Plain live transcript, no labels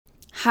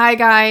Hi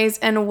guys,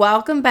 and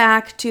welcome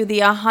back to the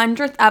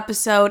 100th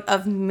episode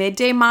of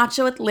Midday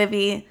Matcha with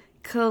Livy.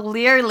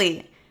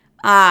 Clearly,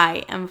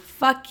 I am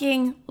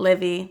fucking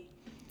Livy.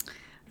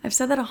 I've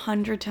said that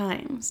 100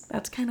 times.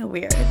 That's kind of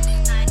weird.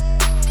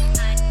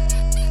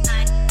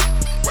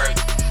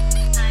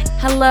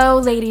 Hello,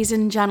 ladies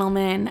and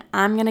gentlemen.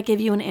 I'm going to give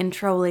you an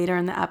intro later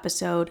in the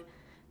episode.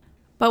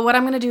 But what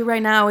I'm going to do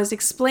right now is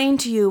explain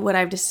to you what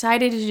I've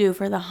decided to do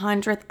for the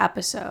 100th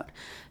episode.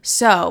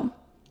 So,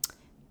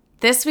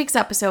 this week's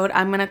episode,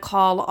 I'm going to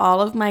call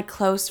all of my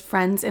close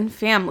friends and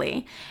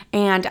family,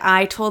 and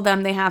I told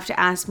them they have to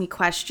ask me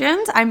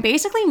questions. I'm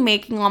basically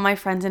making all my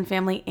friends and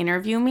family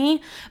interview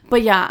me,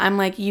 but yeah, I'm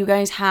like, you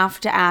guys have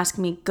to ask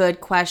me good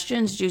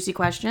questions, juicy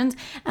questions,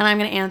 and I'm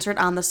going to answer it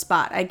on the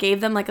spot. I gave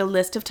them like a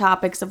list of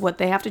topics of what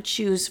they have to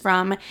choose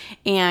from,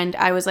 and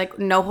I was like,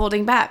 no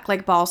holding back,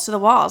 like balls to the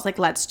walls, like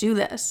let's do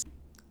this.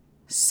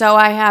 So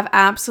I have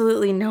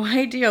absolutely no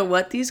idea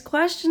what these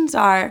questions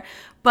are,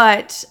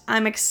 but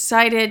I'm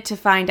excited to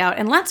find out.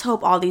 And let's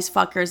hope all these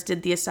fuckers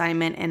did the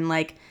assignment and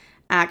like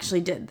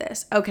actually did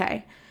this.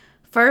 Okay.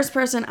 First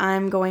person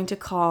I'm going to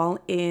call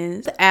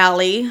is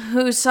Allie,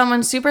 who's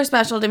someone super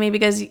special to me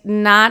because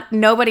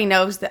nobody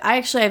knows that.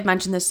 I've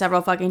mentioned this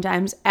several fucking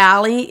times.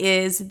 Allie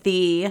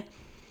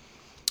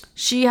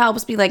she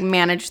helps me like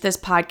manage this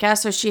podcast.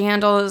 So she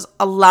handles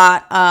a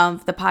lot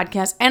of the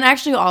podcast and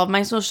actually all of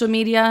my social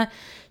media.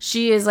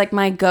 She is like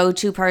my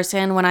go-to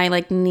person when I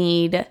like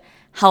need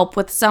help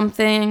with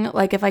something,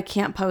 like if I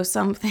can't post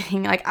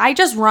something, like I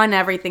just run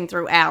everything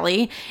through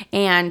Allie,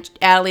 and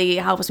Allie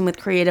helps me with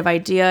creative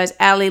ideas.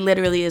 Allie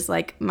literally is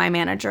like my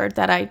manager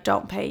that I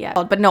don't pay yet,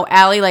 but no,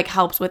 Allie like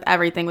helps with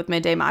everything with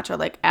Midday Matcha.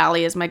 Like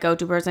Allie is my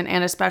go-to person,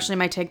 and especially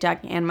my TikTok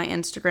and my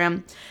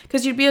Instagram,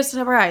 because you'd be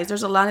surprised,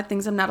 there's a lot of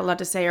things I'm not allowed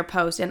to say or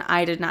post, and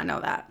I did not know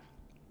that.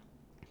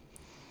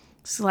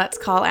 So let's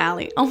call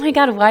Allie. Oh my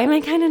god, why am I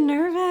kind of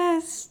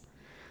nervous?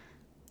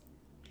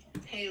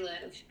 Hey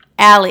Liv.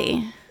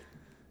 Allie.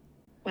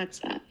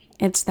 What's up?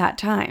 It's that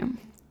time.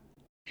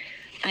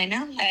 I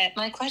know.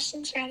 My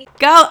question's ready.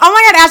 Go. Oh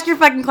my god, ask your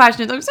fucking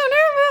questions. I'm so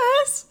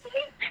nervous.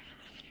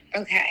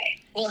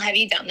 Okay. Well, have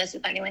you done this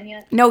with anyone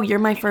yet? No, you're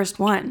my first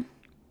one.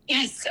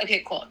 Yes.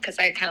 Okay, cool. Because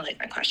I kind of like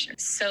my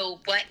questions. So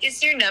what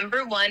is your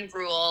number one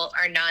rule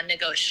or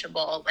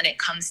non-negotiable when it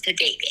comes to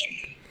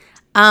dating?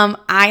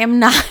 I am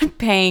not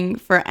paying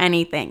for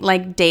anything.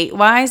 Like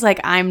date-wise,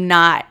 like I'm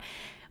not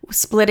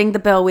splitting the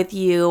bill with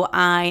you.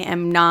 I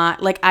am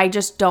not, like, I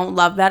just don't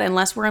love that.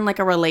 Unless we're in like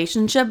a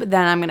relationship,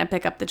 then I'm gonna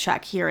pick up the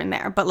check here and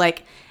there, but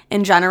like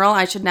in general,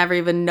 I should never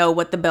even know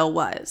what the bill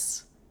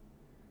was.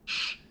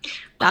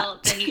 Well,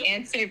 then you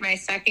answered my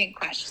second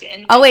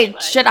question. Oh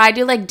wait, should I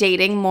do like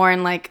dating more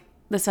in like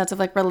the sense of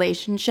like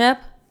relationship?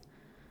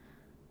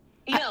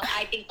 No,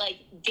 I think like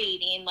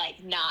dating,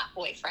 like not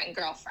boyfriend,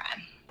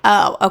 girlfriend.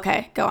 Oh,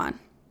 okay, go on.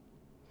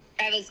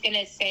 I was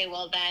gonna say,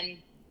 well then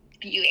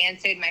you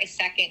answered my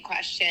second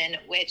question,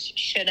 which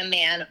should a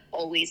man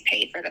always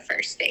pay for the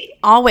first date?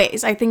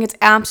 Always. I think it's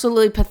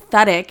absolutely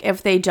pathetic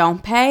if they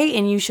don't pay,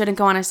 and you shouldn't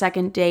go on a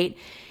second date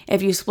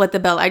if you split the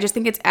bill. I just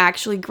think it's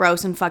actually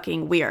gross and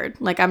fucking weird.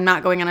 Like, I'm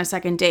not going on a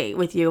second date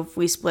with you if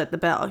we split the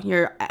bill.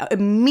 You're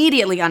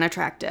immediately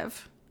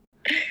unattractive.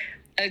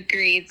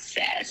 Agreed,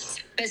 sis.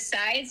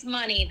 Besides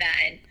money,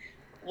 then,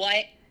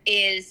 what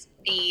is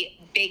the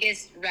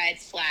biggest red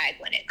flag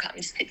when it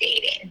comes to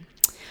dating?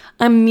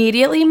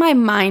 Immediately my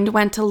mind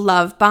went to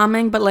love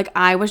bombing, but like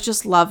I was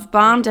just love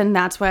bombed, and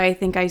that's why I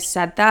think I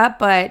said that.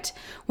 But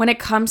when it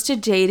comes to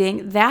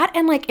dating, that,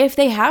 and like if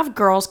they have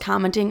girls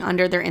commenting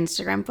under their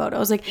Instagram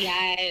photos, like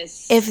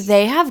yes, if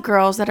they have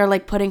girls that are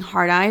like putting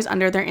heart eyes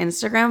under their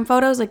Instagram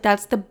photos, like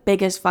that's the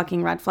biggest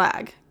fucking red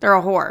flag. They're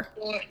a whore.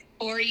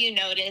 Or you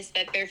notice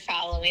that they're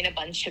following a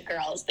bunch of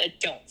girls that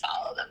don't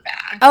follow them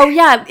back. Oh,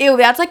 yeah. Ew,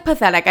 that's like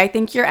pathetic. I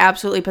think you're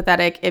absolutely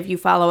pathetic if you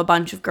follow a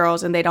bunch of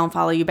girls and they don't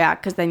follow you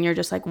back, because then you're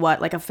just like, what,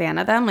 like a fan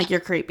of them? Like,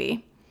 you're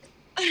creepy.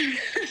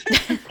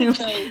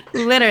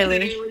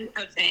 Literally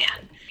a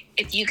fan.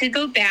 If you could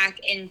go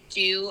back and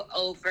do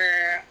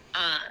over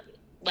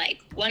like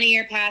one of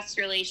your past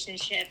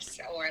relationships,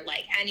 or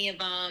like any of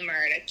them,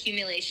 or an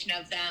accumulation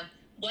of them,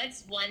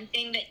 what's one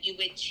thing that you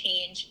would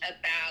change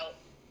about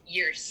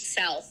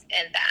yourself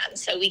and them?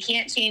 So we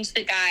can't change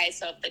the guy,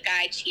 so if the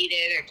guy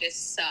cheated or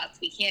just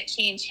sucked, we can't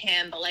change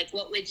him, but like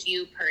what would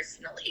you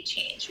personally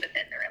change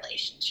within the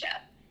relationship?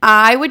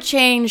 I would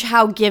change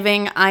how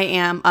giving I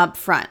am up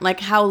front,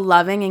 like how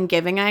loving and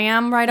giving I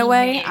am right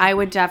away. Mm-hmm. I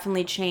would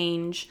definitely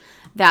change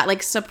that,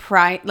 like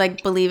surprise,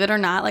 like believe it or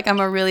not, like I'm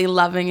a really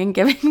loving and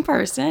giving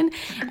person,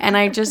 and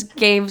I just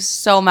gave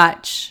so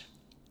much.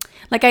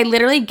 Like, I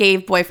literally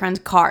gave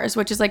boyfriends cars,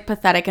 which is, like,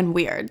 pathetic and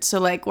weird. So,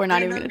 like, we're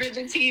not even... Remember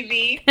the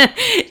TV?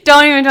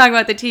 Don't even talk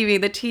about the TV.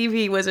 The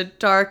TV was a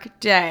dark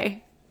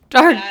day.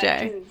 Dark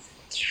day.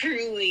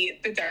 Truly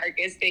the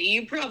darkest day.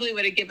 You probably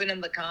would have given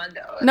him the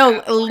condo.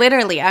 No,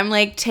 literally. I'm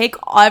like, take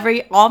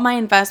all my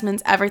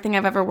investments, everything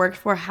I've ever worked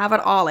for, have it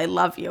all. I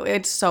love you.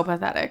 It's so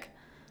pathetic.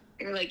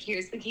 You're like,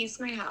 here's the keys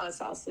to my house.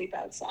 I'll sleep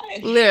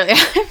outside. Literally.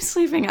 I'm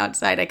sleeping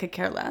outside. I could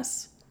care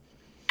less.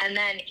 And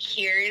then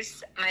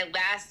here's my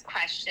last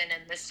question,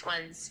 and this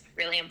one's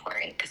really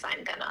important because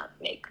I'm gonna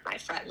make my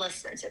friend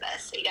listen to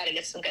this. So you got to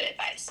give some good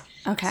advice.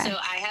 Okay. So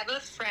I have a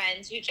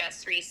friend who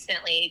just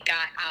recently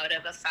got out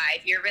of a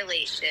 5-year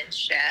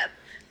relationship.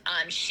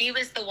 She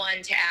was the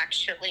one to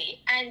actually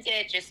end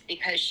it just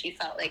because she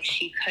felt like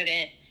she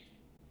couldn't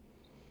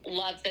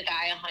love the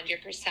guy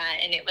 100%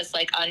 and it was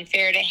like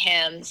unfair to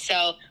him.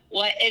 So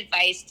what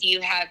advice do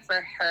you have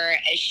for her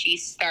as she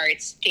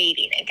starts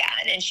dating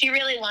again? And she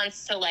really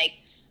wants to like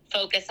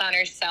focus on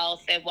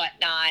herself and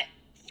whatnot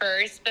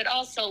first, but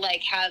also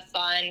like have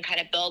fun,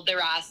 kind of build the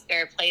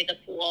roster, play the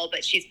pool.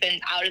 But she's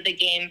been out of the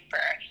game for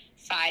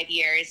 5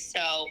 years.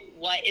 So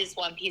what is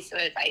one piece of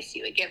advice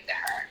you would give to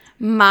her?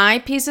 My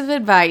piece of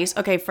advice,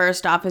 okay,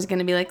 first off is going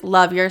to be like,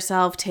 love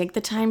yourself, take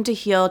the time to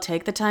heal,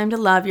 take the time to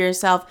love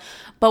yourself.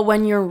 But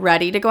when you're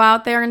ready to go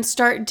out there and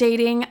start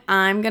dating,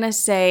 I'm going to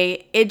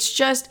say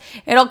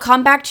it'll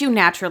come back to you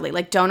naturally.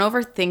 Like, don't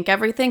overthink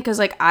everything, because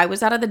like I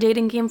was out of the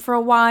dating game for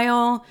a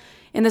while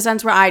in the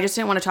sense where I just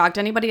didn't want to talk to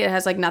anybody. It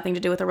has like nothing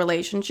to do with a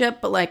relationship,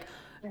 but like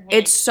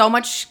it's so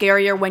much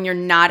scarier when you're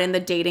not in the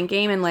dating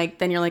game and like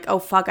then you're like, oh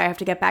fuck, I have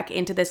to get back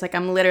into this. Like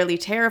I'm literally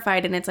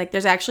terrified, and it's like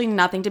there's actually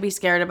nothing to be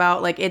scared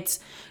about. Like it's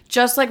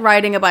just like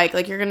riding a bike.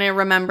 Like you're gonna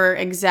remember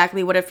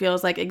exactly what it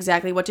feels like,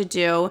 exactly what to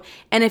do.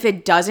 And if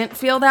it doesn't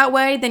feel that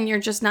way, then you're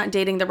just not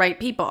dating the right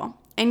people.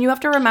 And you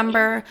have to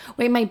remember,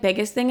 my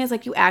biggest thing is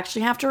like you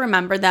actually have to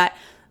remember that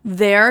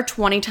they're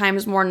 20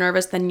 times more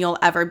nervous than you'll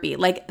ever be.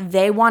 Like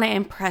they want to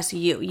impress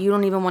you. You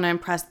don't even want to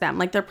impress them.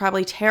 Like they're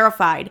probably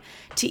terrified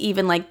to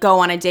even like go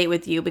on a date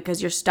with you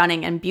because you're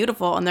stunning and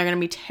beautiful, and they're going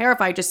to be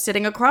terrified just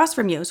sitting across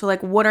from you. So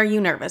like what are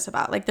you nervous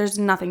about? Like there's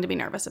nothing to be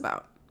nervous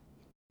about.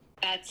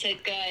 That's a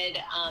good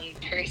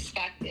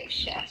perspective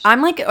shift.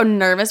 I'm like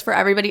nervous for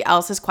everybody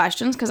else's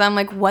questions because I'm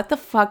like, what the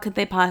fuck could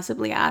they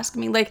possibly ask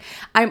me? Like,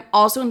 I'm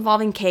also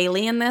involving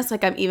Kaylee in this.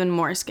 Like, I'm even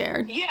more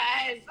scared.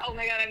 Yes. Oh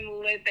my God, I'm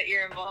lit that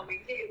you're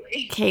involving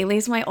Kaylee.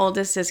 Kaylee's my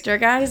oldest sister,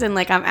 guys. And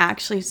like, I'm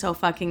actually so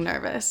fucking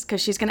nervous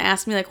because she's going to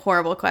ask me like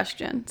horrible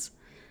questions.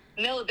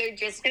 No, they're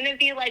just going to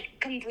be like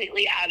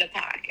completely out of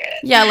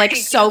pocket. Yeah, like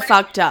so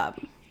fucked up.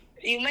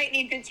 You might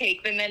need to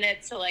take the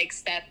minute to like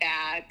step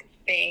back,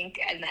 think,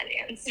 and then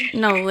answer.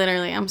 No,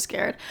 literally, I'm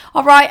scared.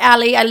 All right,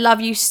 Allie, I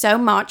love you so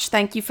much.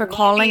 Thank you for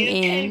calling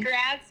in.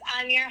 Congrats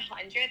on your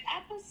 100th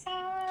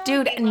episode.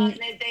 Dude, we love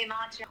Midday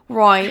Matcha.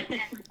 Right.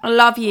 I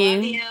love you.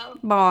 Love you.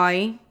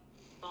 Bye.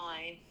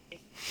 Bye.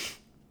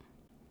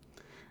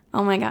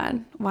 Oh my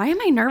God. Why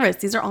am I nervous?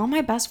 These are all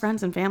my best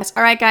friends and family.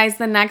 All right, guys,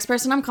 the next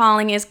person I'm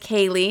calling is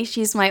Kaylee.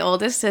 She's my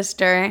oldest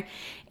sister,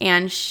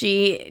 and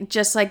she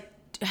just like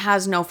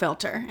has no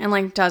filter and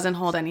like doesn't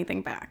hold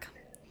anything back.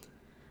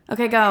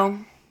 Okay, go.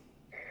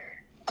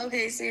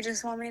 Okay, so you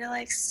just want me to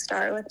like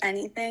start with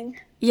anything?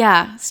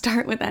 Yeah,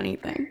 start with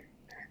anything.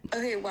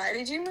 Okay, why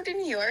did you move to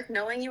New York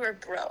knowing you were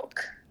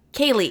broke?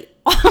 Kaylee.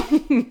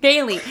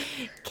 Kaylee.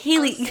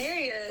 I'm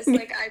serious.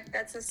 Like,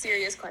 that's a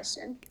serious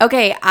question.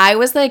 Okay, I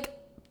was like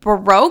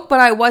broke, but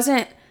I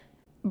wasn't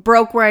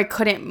broke where I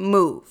couldn't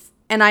move.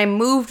 And I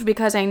moved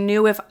because I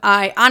knew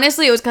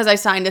honestly, it was because I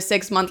signed a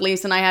 6-month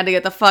lease and I had to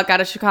get the fuck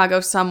out of Chicago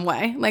some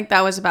way. Like,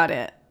 that was about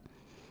it.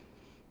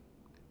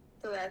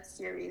 So that's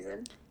your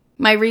reason?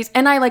 My reason,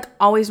 and I like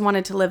always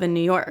wanted to live in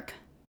New York.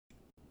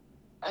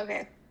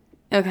 Okay.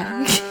 Okay.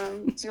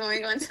 Do you want me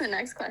to go into the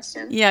next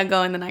question? Yeah,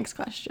 go in the next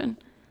question.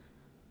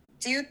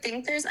 Do you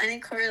think there's any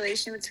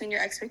correlation between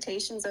your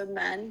expectations of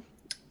men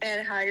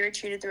and how you were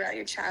treated throughout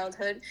your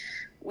childhood,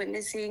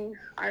 witnessing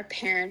our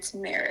parents'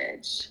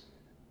 marriage?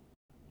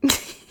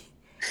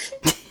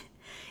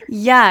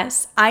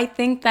 Yes, I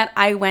think that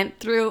I went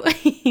through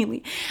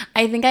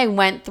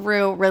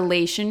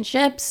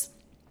relationships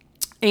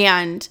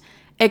and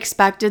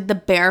expected the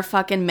bare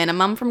fucking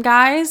minimum from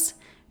guys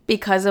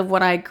because of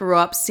what I grew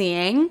up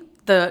seeing,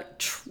 the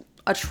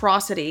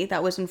atrocity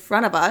that was in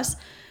front of us.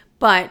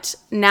 But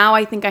now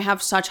I think I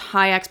have such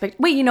high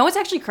wait, you know what's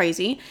actually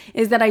crazy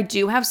is that I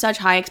do have such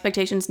high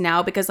expectations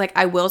now because like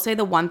I will say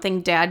the one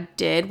thing dad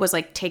did was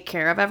like take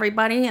care of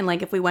everybody, and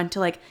like if we went to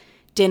like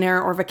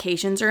dinner or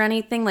vacations or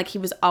anything, like he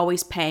was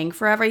always paying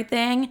for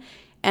everything,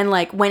 and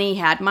like when he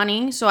had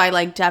money. So I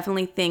like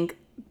definitely think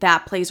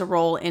that plays a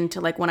role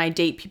into like when I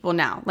date people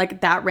now.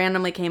 Like that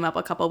randomly came up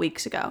a couple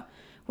weeks ago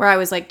where I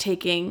was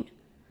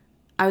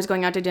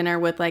going out to dinner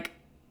with like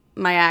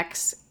my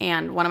ex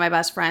and one of my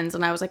best friends,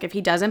 and I was like, if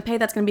he doesn't pay,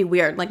 that's gonna be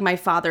weird. Like my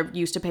father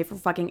used to pay for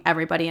fucking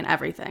everybody and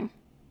everything,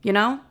 you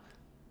know?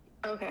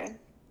 Okay.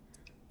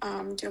 Do you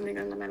want me to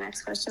go into my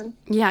next question?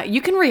 Yeah,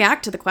 you can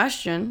react to the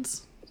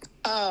questions.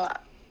 Oh,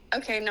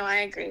 okay. No,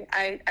 I agree.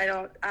 I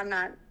don't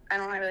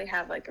really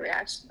have like a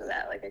reaction to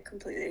that. Like I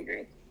completely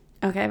agree.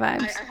 Okay,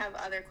 vibes. I have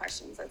other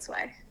questions. That's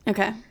why.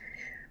 Okay.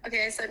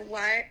 Okay, I said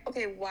why.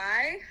 Okay,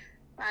 why?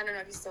 I don't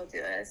know if you still do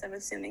this. I'm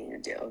assuming you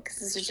do because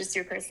this is just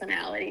your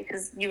personality.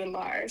 Because you and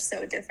Laura are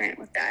so different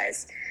with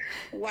guys.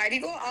 Why do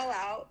you go all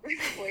out with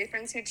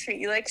boyfriends who treat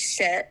you like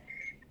shit,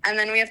 and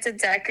then we have to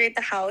decorate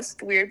the house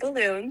with weird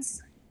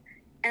balloons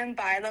and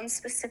buy them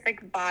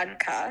specific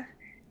vodka,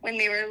 when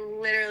they were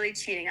literally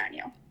cheating on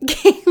you?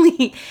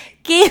 Kaylee.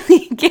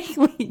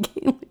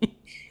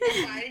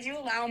 Why did you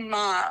allow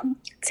mom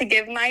to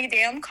give my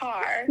damn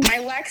car, my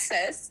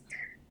Lexus,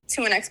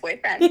 to an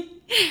ex-boyfriend?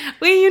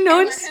 Wait, you know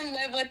And it's... let him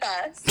live with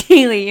us.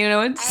 Kaylee, you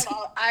know it's...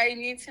 I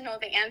need to know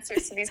the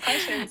answers to these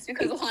questions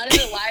because a lot of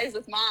it lies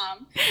with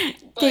mom.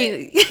 But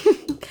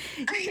Kaylee.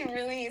 I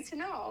really need to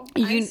know.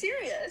 You- I'm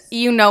serious.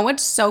 You know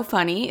what's so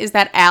funny is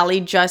that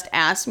Allie just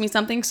asked me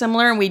something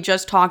similar and we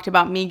just talked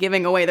about me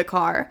giving away the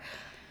car.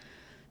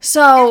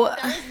 So...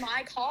 That was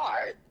my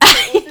car.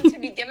 It wasn't to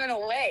be given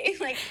away.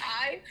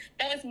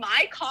 That was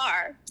my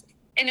car.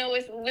 And it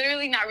was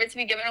literally not meant to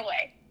be given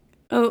away.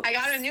 Oh, I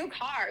got a new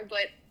car,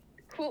 but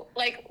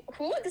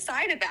who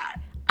decided that?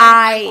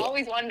 I've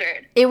always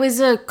wondered. It was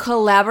a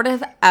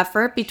collaborative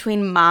effort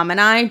between mom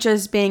and I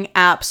just being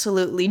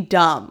absolutely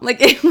dumb.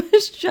 Like, it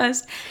was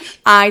just,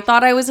 I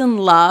thought I was in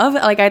love.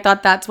 Like, I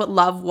thought that's what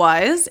love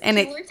was. And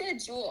You worked at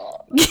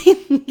Jewel.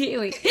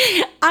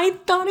 I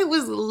thought it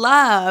was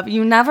love.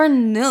 You never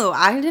knew.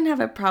 I didn't have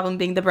a problem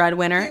being the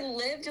breadwinner. He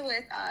lived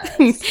with us.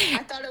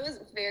 I thought it was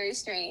very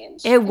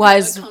strange. It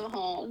was. When I would come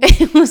home.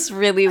 It was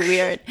really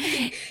weird.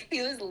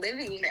 He was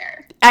living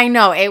there. I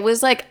know. It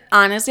was like,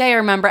 honestly, I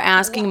remember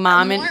asking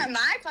mom and...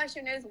 My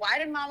question is, why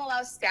did mom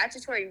allow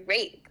statutory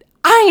rape?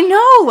 I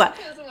know.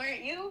 Because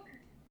weren't you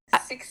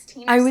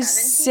 16 or I was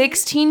 17?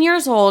 16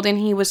 years old and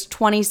he was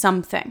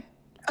 20-something.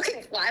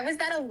 Okay, why was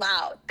that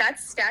allowed?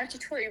 That's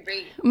statutory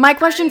rape. My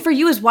question for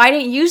you is, why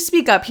didn't you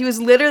speak up? He was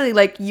literally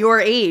like your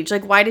age.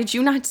 Like, why did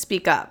you not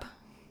speak up?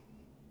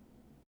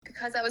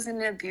 Because I was in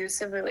an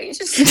abusive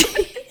relationship.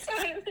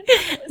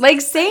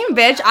 Like, same,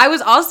 bitch. I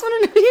was also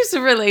in an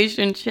abusive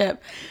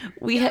relationship.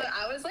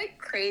 I was like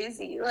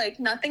crazy. Like,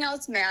 nothing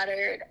else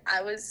mattered.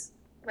 I was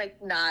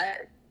like not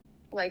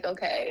like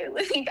okay.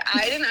 Like,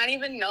 I did not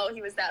even know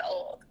he was that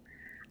old.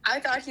 I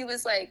thought he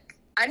was like,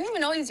 I didn't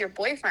even know he was your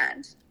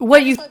boyfriend.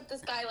 What I you? just thought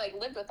this guy like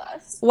lived with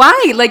us.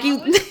 Why? Like you?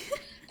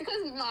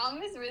 Because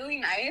mom is really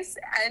nice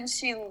and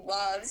she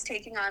loves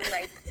taking on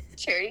like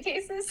charity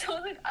cases. So I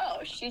was like, oh,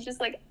 she's just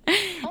like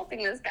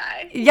helping this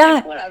guy. Yeah.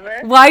 Like,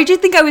 whatever. Why did you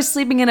think I was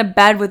sleeping in a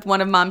bed with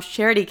one of mom's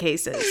charity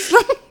cases?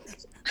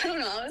 I don't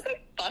know. I was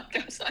like fucked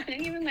up, so I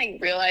didn't even like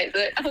realize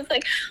it. I was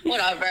like,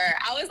 whatever.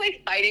 I was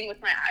like fighting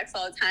with my ex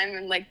all the time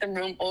in like the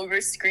room over,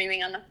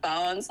 screaming on the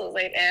phone. So I was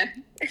like,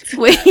 it's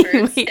whatever.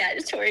 It's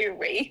statutory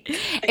rape.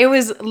 It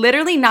was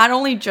literally not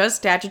only just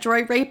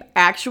statutory rape,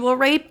 actual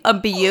rape,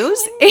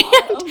 abuse.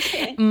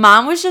 And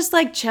mom was just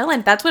like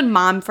chilling. That's when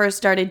mom first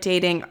started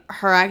dating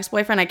her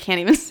ex-boyfriend. I can't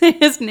even say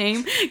his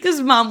name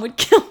because mom would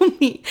kill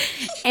me.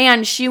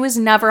 And she was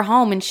never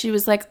home. And she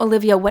was like,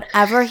 Olivia,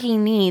 whatever he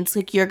needs,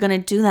 like, you're going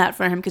to do that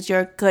for him because you're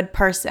a good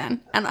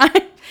person. And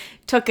I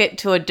took it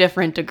to a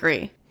different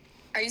degree.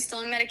 Are you still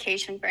on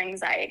medication for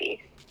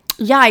anxiety?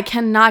 Yeah, I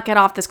cannot get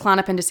off this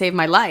Klonopin to save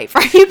my life.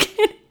 Are you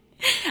kidding?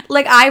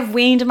 Like, I've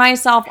weaned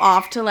myself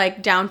off to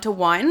like down to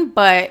 1,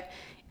 but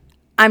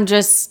I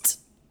just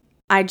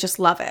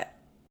love it.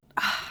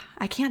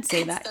 I can't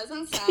say that. That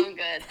doesn't sound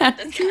good. That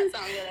does not sound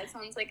good. That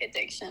sounds like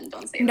addiction.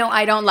 Don't say that. No,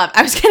 I don't love it.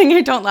 I was kidding.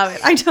 I don't love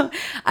it. I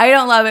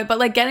don't love it. But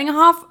like getting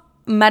off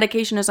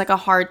medication is like a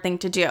hard thing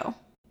to do.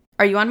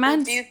 Are you on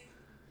meds?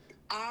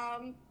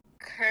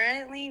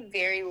 Currently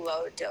very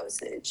low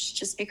dosage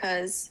just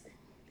because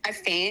I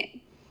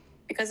faint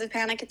because of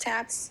panic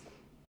attacks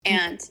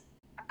and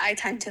I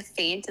tend to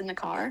faint in the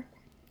car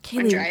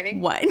when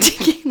driving. What?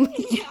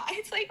 Yeah,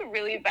 it's like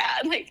really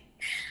bad. Like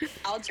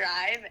I'll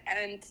drive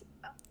and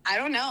I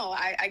don't know.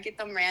 I get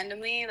them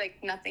randomly, like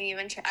nothing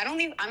even.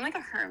 I'm like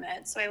a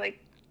hermit, so I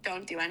like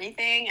don't do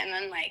anything, and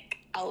then like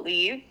I'll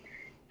leave,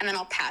 and then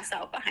I'll pass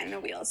out behind the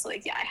wheel. So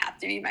like, yeah, I have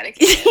to be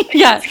medicated. Like,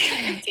 yeah.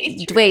 Kind of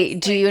dangerous.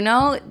 Wait, do you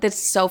know that's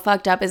so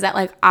fucked up? Is that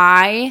like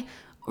I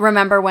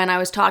remember when I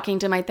was talking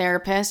to my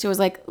therapist, it was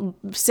like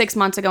 6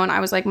 months ago, and I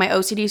was like, my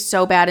OCD is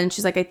so bad, and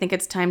she's like, I think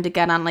it's time to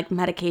get on like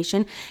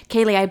medication.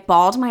 Kaylee, I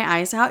bawled my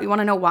eyes out. You want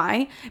to know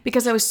why?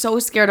 Because I was so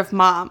scared of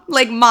mom.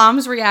 Like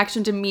mom's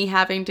reaction to me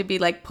having to be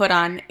like put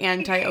on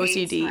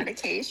anti-OCD.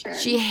 Medication.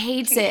 She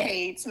hates it. She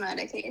hates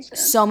medication.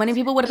 So many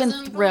people would have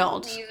been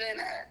thrilled. Believe in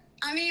it.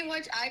 I mean,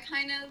 which I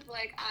kind of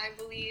like. I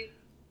believe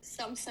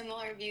some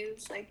similar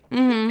views, like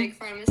big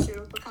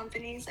pharmaceutical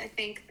companies. I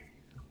think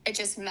it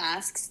just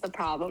masks the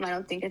problem. I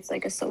don't think it's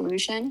like a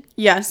solution.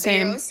 Yeah,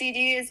 same. Your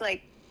OCD is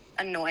like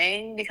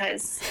annoying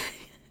because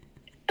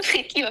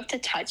like you have to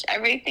touch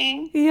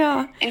everything.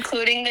 Yeah.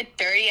 Including the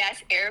dirty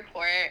ass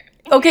airport.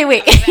 Okay,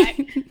 wait.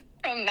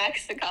 From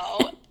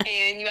Mexico,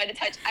 and you had to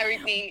touch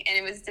everything, and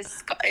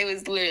it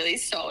was literally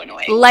so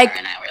annoying. Like, Laura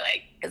and I were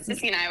like,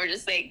 Sissy and I were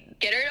just like,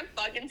 get her to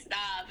fucking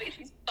stop. Like,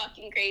 she's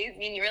fucking crazy,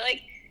 and you were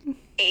like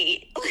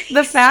 8. Like,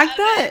 the fact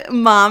that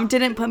mom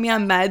didn't put me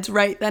on meds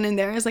right then and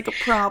there is like a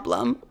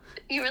problem.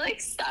 You were like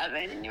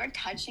 7, and you were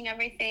touching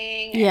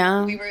everything.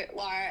 Yeah. We were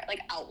like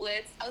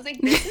outlets. I was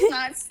like, this is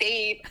not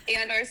safe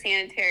and or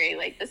sanitary.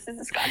 Like, this is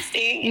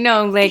disgusting.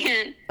 No, like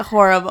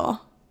horrible.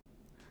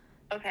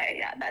 Okay,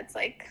 yeah, that's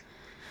like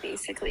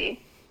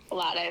basically a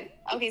lot of.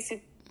 Okay, so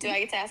do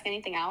I get to ask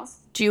anything else?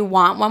 Do you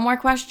want one more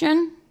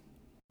question?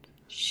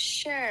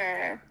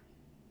 Sure.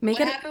 Make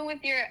What it. happened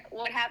with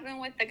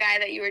the guy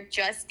that you were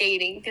just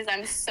dating? Because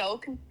I'm so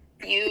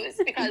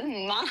confused because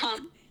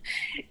mom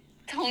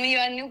told me you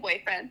had a new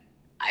boyfriend.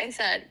 I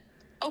said,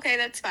 okay,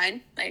 that's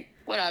fine. Like,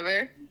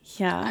 whatever.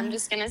 Yeah. I'm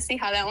just going to see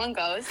how that one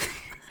goes.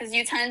 Because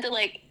you tend to,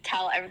 like,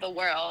 tell the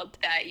world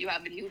that you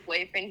have a new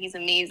boyfriend. He's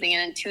amazing.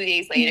 And then 2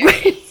 days later,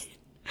 it's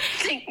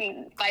like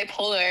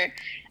bipolar.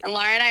 And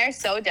Laura and I are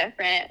so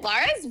different.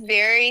 Laura's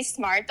very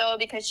smart, though,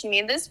 because she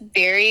made this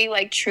very,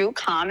 like, true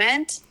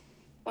comment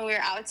when we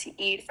were out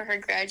to eat for her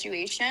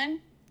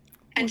graduation.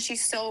 And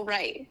she's so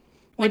right.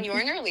 When you're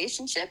in a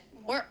relationship,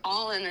 we're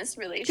all in this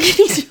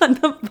relationship.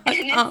 Shut the fuck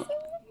And up.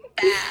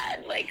 it's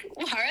bad. Like,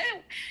 Laura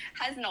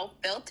has no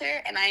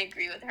filter, and I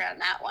agree with her on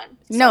that one.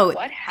 So No,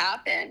 what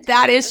happened?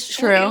 that is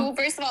true.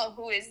 First of all,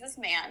 who is this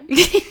man?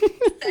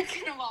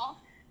 Second of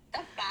all, the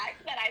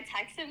fact that I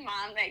texted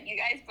mom that you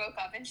guys broke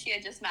up and she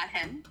had just met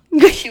him.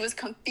 She was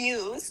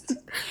confused.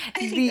 I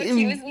think that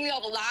he was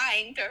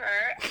lying to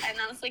her. And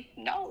I was like,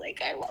 no,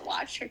 like, I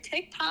watched her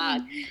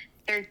TikTok.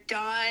 They're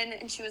done.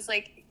 And she was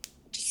like,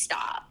 just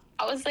stop.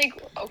 I was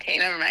like, okay,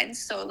 never mind.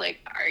 So, like,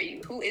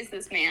 who is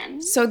this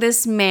man? So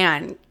this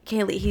man,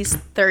 Kaylee, he's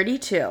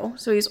 32,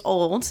 so he's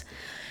old.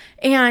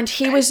 And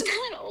he was,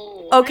 not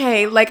old.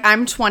 okay, like,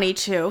 I'm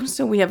 22,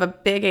 so we have a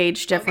big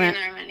age difference.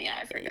 Okay, never mind. Yeah,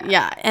 I forgot.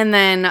 Yeah, and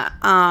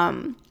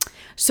then,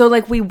 so,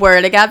 like, we were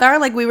together,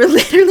 like, we were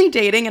literally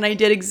dating, and I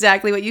did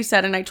exactly what you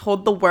said, and I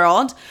told the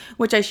world,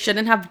 which I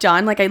shouldn't have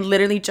done. Like, I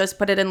literally just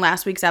put it in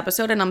last week's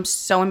episode, and I'm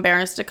so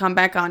embarrassed to come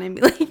back on and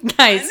be like,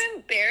 guys. I'm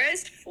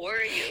embarrassed for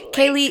you.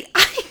 Kaylee,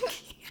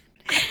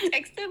 I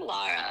texted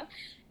Laura.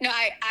 No,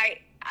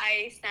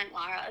 I sent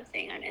Laura a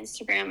thing on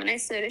Instagram, and I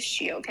said, is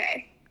she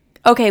okay?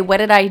 Okay, what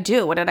did I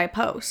do? What did I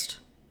post?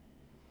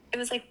 It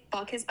was like,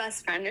 fuck his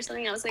best friend or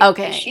something. I was like,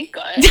 Okay. Is she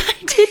good? I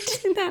did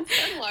do that.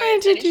 Laura I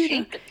said, did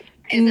do that.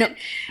 Then,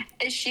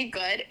 is she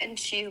good? And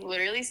she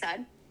literally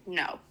said,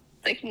 no.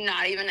 Like,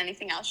 not even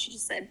anything else. She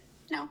just said,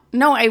 no.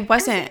 No, I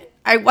wasn't.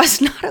 I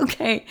was not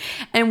okay.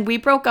 And we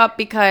broke up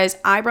because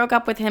I broke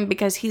up with him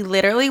because he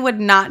literally would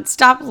not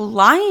stop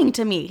lying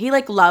to me. He,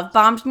 like, love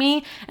bombed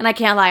me. And I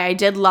can't lie, I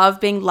did love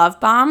being love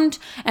bombed.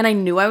 And I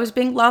knew I was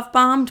being love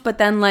bombed. But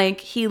then,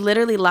 like, he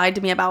literally lied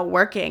to me about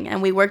working.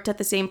 And we worked at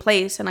the same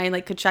place. And I,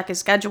 like, could check his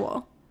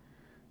schedule.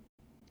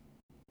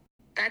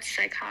 That's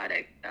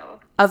psychotic, though.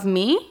 Of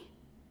me?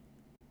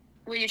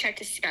 Will you check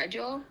his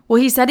schedule? Well,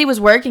 he said he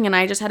was working, and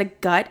I just had a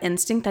gut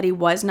instinct that he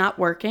was not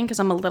working because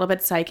I'm a little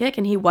bit psychic,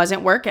 and he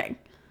wasn't working.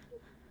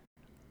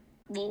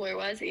 Well, where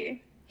was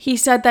he? He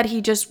said that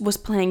he just was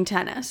playing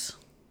tennis.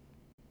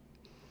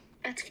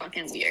 That's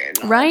fucking weird.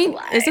 No, Right?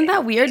 that's a lie. Isn't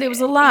that weird? It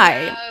was a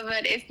lie. Yeah,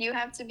 but if you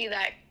have to be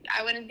that,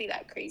 I wouldn't be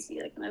that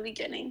crazy, like, in the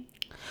beginning.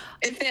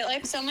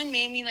 If someone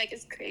made me, like,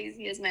 as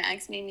crazy as my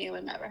ex made me, it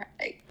would never,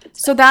 like...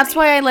 So that's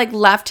why I, like,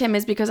 left him,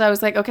 is because I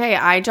was like, okay,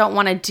 I don't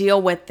want to deal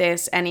with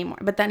this anymore.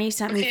 But then he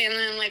sent me... Okay, and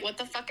then I'm like, what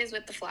the fuck is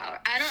with the flower?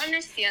 I don't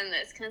understand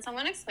this. Can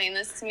someone explain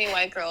this to me,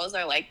 why girls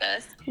are like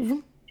this? Mm-hmm.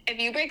 If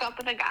you break up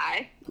with a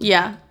guy...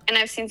 Yeah. And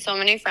I've seen so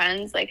many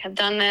friends, like, have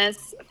done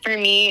this. For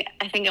me,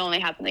 I think it only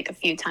happened, like, a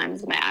few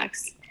times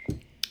max.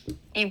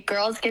 You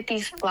girls get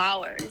these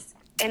flowers.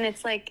 And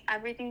it's like,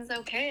 everything's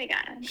okay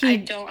again. I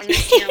don't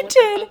understand what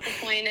the fuck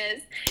the point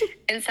is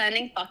in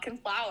sending fucking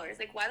flowers.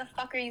 Like, why the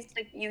fuck are you,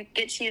 like, you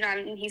get cheated on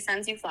and he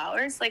sends you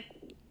flowers? Like,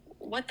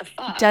 what the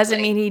fuck?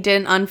 Doesn't mean he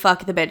didn't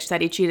unfuck the bitch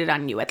that he cheated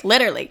on you with,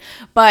 literally.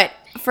 But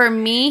for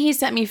me, he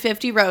sent me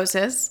 50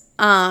 roses.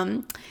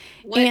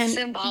 What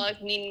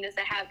symbolic meaning does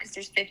it have? Because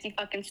there's 50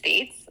 fucking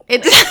states?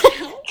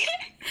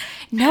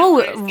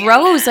 No,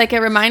 Rose. Like, it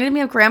reminded me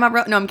of Grandma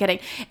Rose. No, I'm kidding.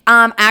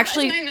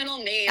 Actually, that's my middle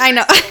name. I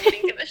know. I still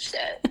wouldn't give a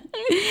shit.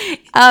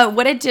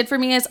 What it did for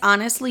me is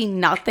honestly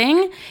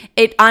nothing.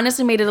 It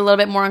honestly made it a little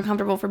bit more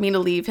uncomfortable for me to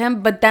leave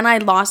him. But then I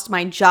lost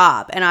my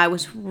job and I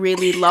was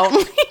really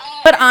lonely.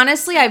 But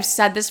honestly, I've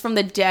said this from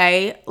the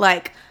day,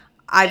 like,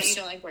 you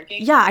don't like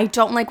working? Yeah, I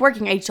don't like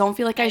working. I don't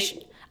feel like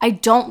I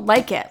don't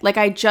like it. Like,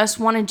 I just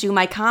want to do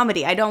my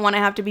comedy. I don't want to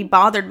have to be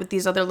bothered with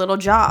these other little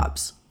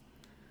jobs.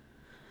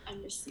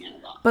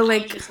 Understandable. But,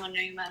 like, I was just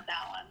wondering about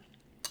that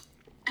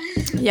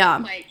one. Yeah.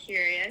 I'm quite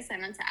curious. I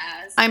meant to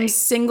ask. I'm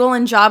single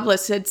and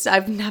jobless.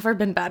 I've never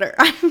been better.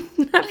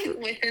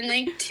 Within,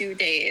 like, 2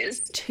 days.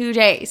 2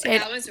 days.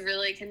 Like, I was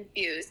really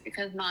confused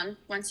because Mom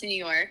went to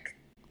New York.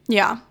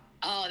 Yeah.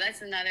 Oh,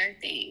 that's another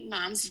thing.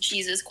 Mom's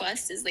Jesus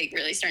quest is, like,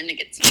 really starting to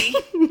get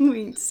to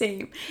me.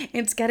 Same.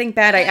 It's getting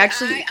bad. I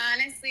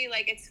honestly,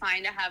 like, it's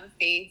fine to have a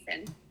faith,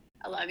 and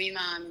I love you,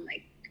 Mom, and,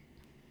 like,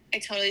 I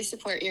totally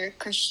support your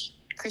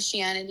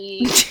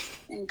Christianity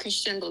and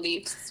Christian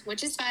beliefs,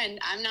 which is fine.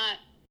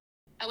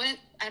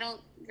 I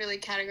don't really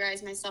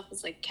categorize myself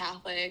as, like,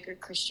 Catholic or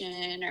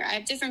Christian, or I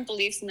have different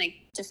beliefs in, like,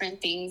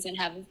 different things and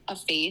have a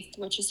faith,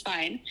 which is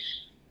fine.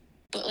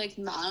 But, like,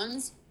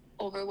 Mom's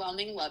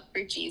overwhelming love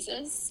for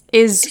Jesus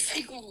is,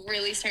 like,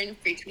 really starting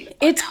to freak me out.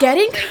 It's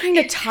getting kind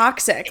of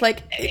toxic.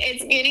 Like,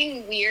 it's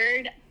getting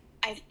weird.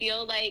 I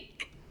feel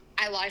like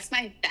I lost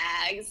my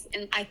bags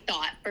and I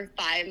thought for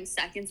 5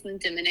 seconds in the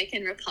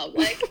Dominican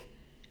Republic.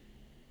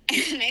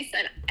 And I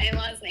said, I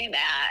lost my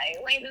bag.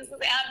 Like, this is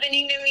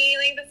happening to me.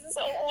 Like, this is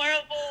so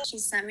horrible. She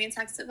sent me a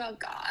text about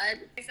God.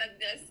 I said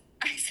this.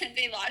 I said,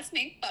 they lost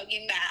my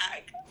fucking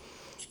bag.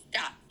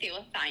 Stop. They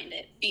will find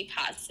it. Be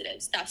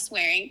positive. Stop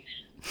swearing.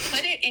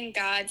 Put it in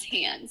God's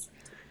hands.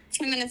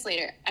 2 minutes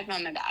later, I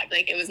found my bag.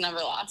 Like, it was never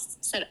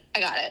lost. Said,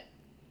 I got it.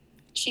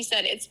 She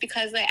said, it's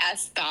because I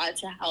asked God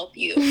to help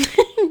you.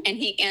 And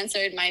he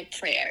answered my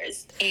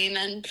prayers.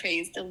 Amen.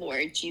 Praise the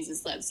Lord.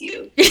 Jesus loves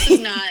you. This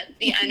is not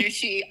the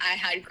energy I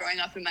had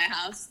growing up in my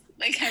house.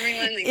 Like,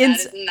 everyone, like,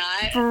 It's that is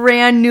not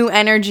brand new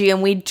energy,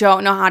 and we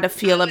don't know how to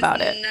feel about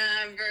it.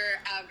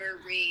 Never, ever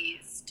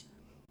raised.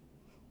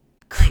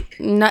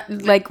 Not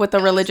like with a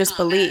religious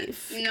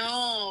belief.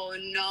 No.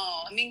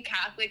 I mean,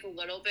 Catholic a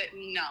little bit.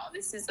 No,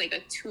 this is like a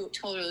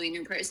totally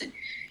new person.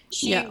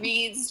 She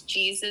reads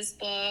Jesus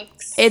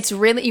books. It's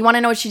really, you want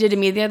to know what she did to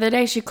me the other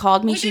day? She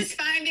called me. Which is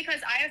fine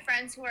because I have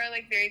friends who are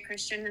like very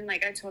Christian and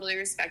like I totally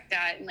respect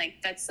that and like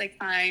that's like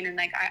fine and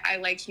like I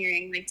like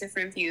hearing like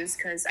different views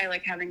because I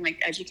like having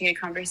like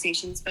educated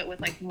conversations. But with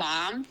like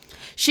Mom,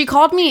 she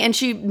called me and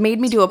she made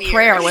me do a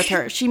prayer with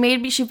her. She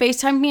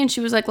FaceTimed me and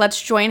she was like,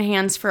 let's join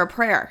hands for a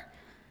prayer.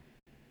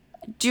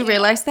 Do you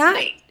realize that?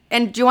 Like,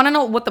 and do you want to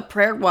know what the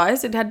prayer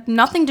was? It had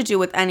nothing to do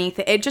with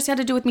anything. It just had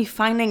to do with me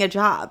finding a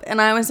job.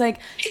 And I was like,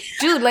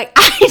 dude, like,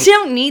 I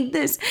don't need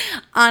this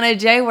on a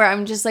day where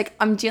I'm just like,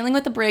 I'm dealing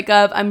with a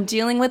breakup. I'm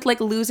dealing with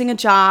like losing a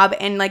job.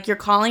 And like, you're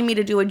calling me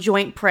to do a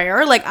joint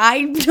prayer. Like,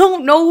 I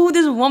don't know who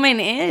this woman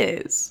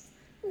is.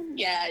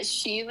 Yeah,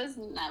 she was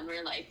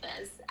never like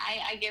this.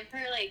 I give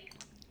her like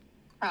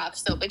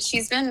props though. But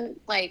she's been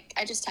like,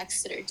 I just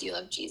texted her, do you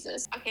love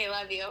Jesus? Okay,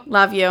 love you.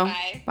 Love you.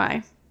 Bye.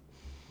 Bye.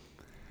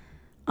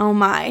 Oh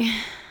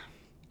my.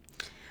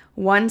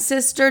 One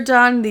sister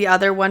done, the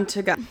other one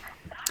to go.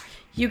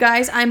 You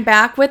guys, I'm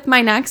back with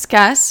my next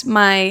guest,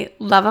 my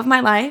love of my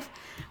life,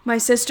 my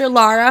sister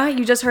Laura.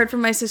 You just heard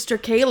from my sister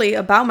Kaylee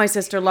about my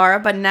sister Laura,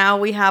 but now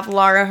we have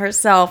Laura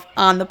herself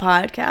on the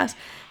podcast.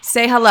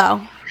 Say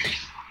hello.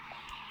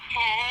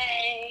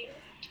 Hey.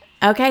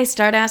 Okay,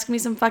 start asking me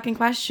some fucking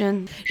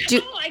questions. I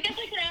guess I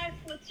could ask,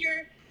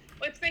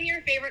 what's been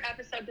your favorite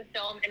episode to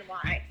film and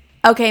why?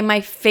 Okay, my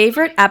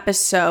favorite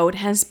episode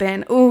has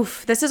been,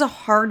 this is a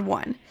hard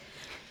one.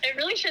 It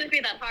really shouldn't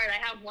be that hard.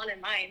 I have one in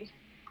mind.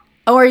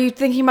 Oh, are you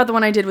thinking about the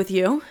one I did with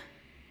you?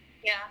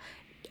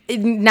 Yeah.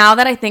 Now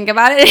that I think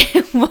about it,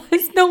 it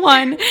was the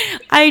one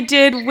I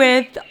did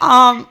with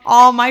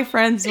all my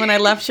friends when I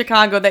left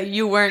Chicago that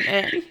you weren't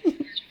in.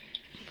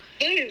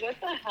 Dude, what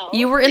the hell?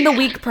 You were in the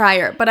week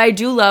prior, but I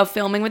do love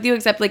filming with you,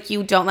 except like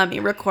you don't let me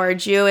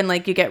record you and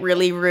like you get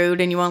really rude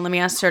and you won't let me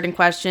ask certain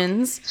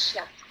questions.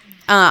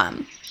 Yeah.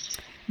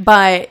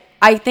 But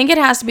I think it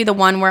has to be the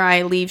one where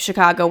I leave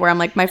Chicago where I'm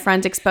like, my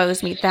friends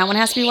exposed me. That one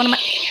has to be one of my...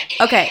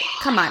 Okay,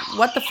 come on.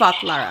 What the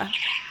fuck, Laura?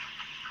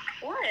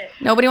 What?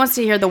 Nobody wants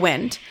to hear the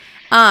wind.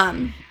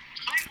 I'm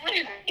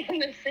in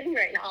the city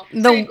right now.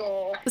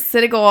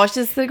 City goal.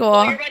 She's city goal.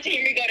 Well, you're about to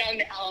hear me go down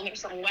to Elm.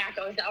 There's some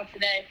wackos out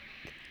today.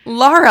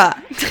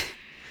 Laura.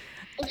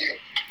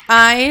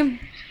 I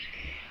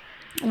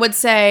would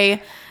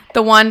say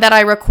the one that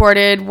I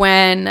recorded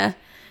when...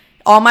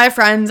 all my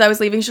friends, I was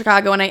leaving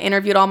Chicago and I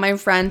interviewed all my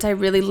friends. I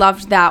really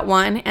loved that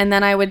one. And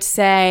then I would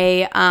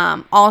say,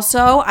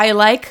 also, I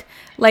like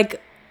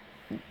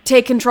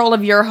take control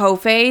of your hoe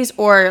phase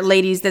or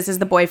ladies, this is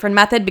the boyfriend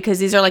method because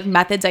these are like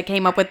methods I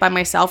came up with by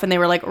myself and they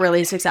were like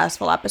really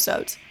successful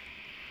episodes.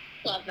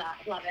 Love that.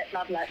 Love it.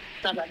 Love that.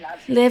 Love, love, love.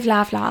 Live,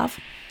 laugh, love.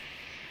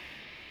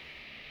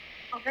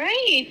 All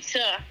right.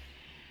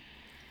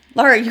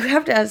 Laura, you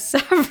have to ask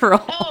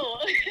several.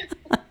 Oh.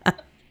 I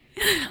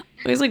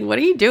was like, what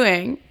are you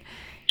doing?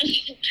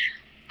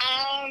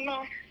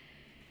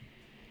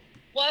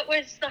 What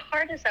was the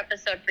hardest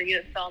episode for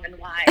you to film and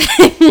why?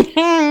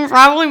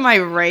 Probably my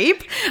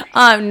rape.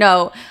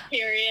 No.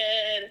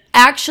 Period.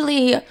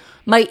 Actually,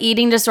 my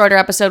eating disorder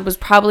episode was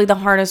probably the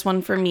hardest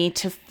one for me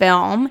to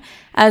film,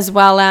 as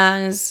well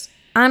as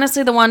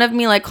honestly the one of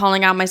me like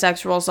calling out my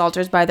sexual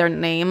assaulters by their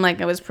name.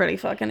 Like it was pretty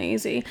fucking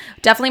easy.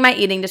 Definitely my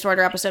eating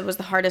disorder episode was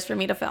the hardest for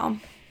me to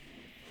film.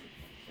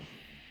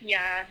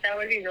 Yeah, that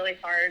would be really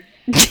hard.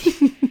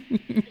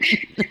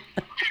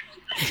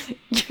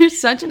 You're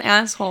such an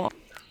asshole.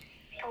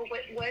 Oh,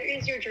 what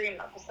is your dream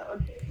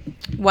episode?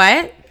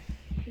 What?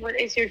 What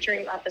is your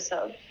dream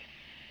episode?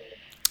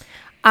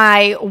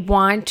 I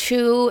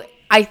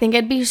think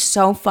it'd be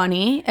so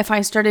funny if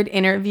I started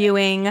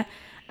interviewing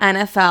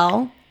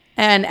NFL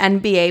and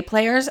NBA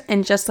players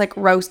and just like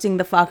not roasting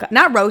the fuck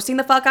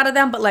out of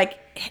them, but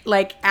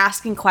like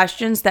asking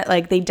questions that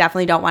like they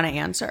definitely don't want to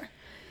answer.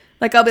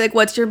 Like, I'll be like,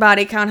 what's your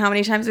body count? How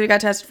many times have you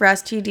got tested for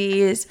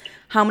STDs?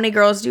 How many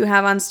girls do you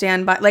have on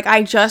standby? Like,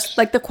 I just,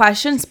 like, the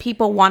questions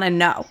people want to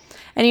know.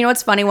 And you know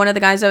what's funny? One of the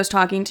guys I was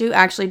talking to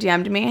actually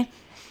DM'd me.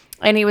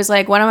 And he was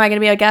like, when am I going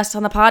to be a guest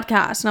on the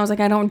podcast? And I was like,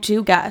 I don't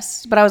do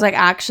guests. But I was like,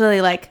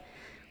 actually, like,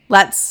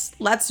 let's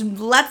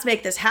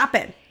make this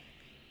happen.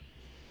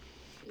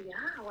 Yeah,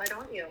 why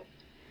don't you?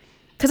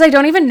 Because I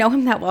don't even know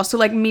him that well. So,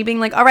 like, me being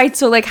like, all right,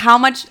 so, like, how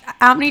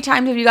many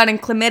times have you gotten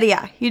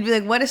chlamydia? He'd be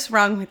like, what is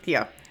wrong with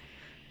you?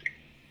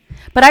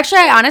 But actually,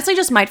 I honestly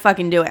just might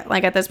fucking do it.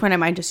 Like, at this point, I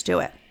might just do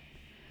it.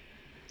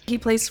 He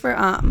plays for,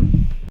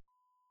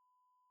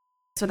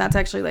 so that's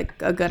actually, like,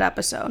 a good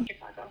episode.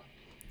 Chicago.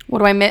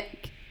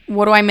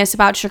 What do I miss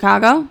about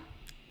Chicago?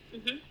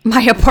 Mm-hmm.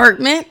 My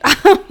apartment.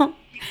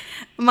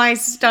 My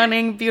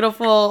stunning,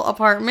 beautiful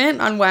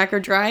apartment on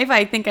Wacker Drive.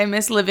 I think I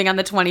miss living on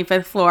the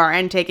 25th floor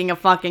and taking a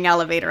fucking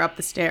elevator up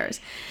the stairs.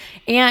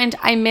 And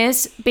I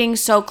miss being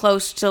so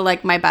close to,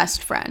 like, my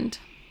best friend.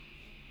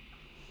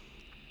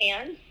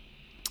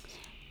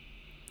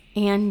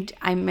 And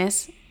I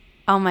miss,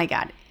 oh my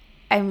God,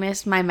 I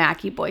miss my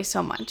Mackie boy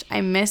so much.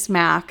 I miss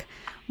Mac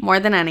more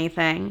than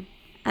anything.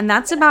 And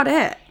that's about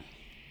it.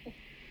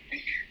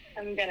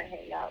 I'm gonna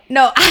hang up.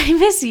 No, I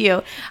miss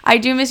you. I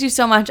do miss you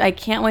so much. I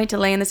can't wait to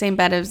lay in the same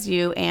bed as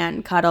you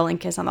and cuddle and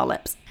kiss on the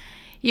lips.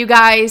 You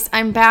guys,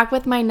 I'm back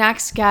with my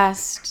next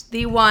guest,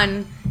 the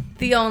one,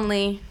 the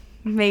only,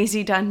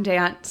 Maisie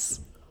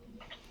Dundance.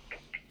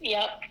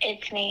 Yep,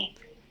 it's me.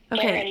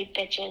 Okay. Get ready,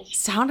 bitches.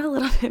 Sound a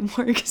little bit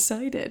more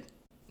excited.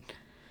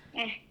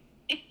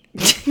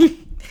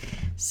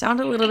 Sound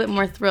a little bit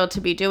more thrilled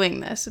to be doing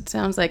this. It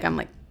sounds like I'm,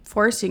 like,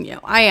 forcing you.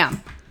 I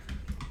am.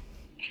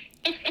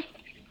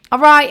 All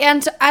right,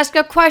 and ask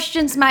your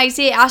questions,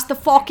 Maisie. Ask the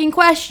fucking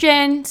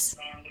questions.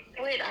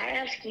 Wait, I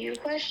asked you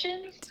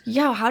questions?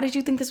 Yo, how did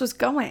you think this was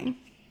going?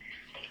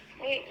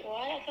 Wait,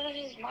 what? I thought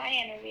this was my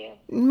interview.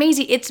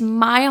 Maisie, it's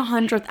my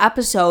 100th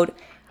episode.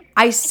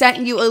 I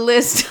sent you a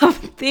list of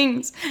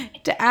things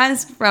to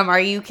ask from.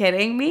 Are you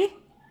kidding me?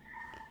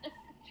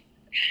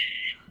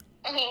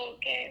 Oh,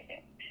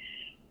 okay.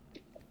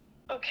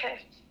 Okay.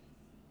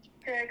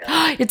 Here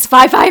I go. It's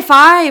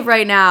 555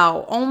 right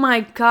now. Oh my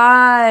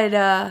God.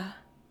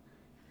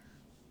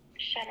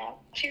 Shut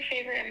up. What's your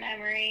favorite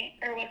memory,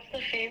 or what's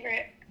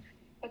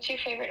your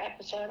favorite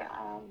episode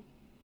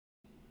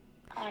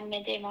on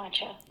Midday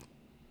Matcha?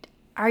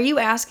 Are you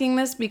asking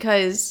this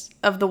because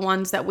of the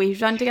ones that we've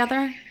done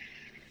together?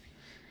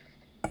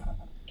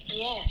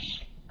 Yes.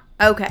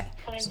 Okay.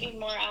 Couldn't be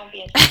more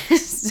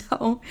obvious.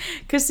 So,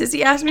 because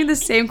Sissy asked me the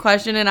same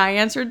question and I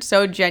answered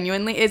so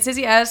genuinely.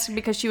 Sissy asked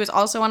because she was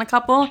also on a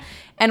couple,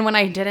 and when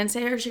I didn't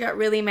say her, she got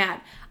really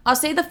mad. I'll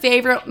say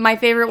my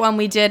favorite one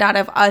we did out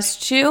of us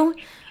two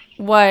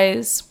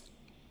was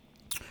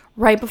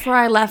right before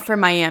I left for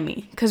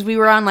Miami, because we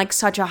were on, like,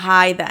 such a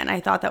high then.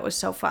 I thought that was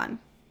so fun.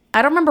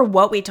 I don't remember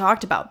what we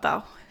talked about,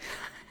 though.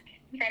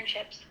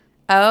 Friendships.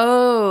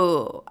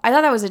 Oh, I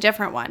thought that was a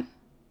different one.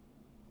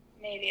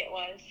 Maybe it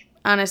was.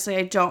 Honestly,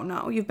 I don't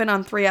know. You've been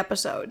on 3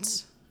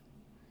 episodes.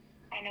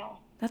 I know.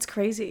 That's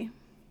crazy.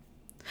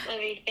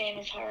 Living fame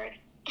is hard.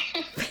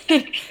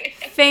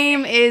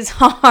 Fame is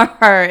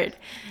hard.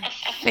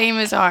 Fame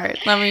is hard,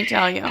 let me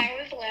tell you. I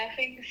was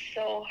laughing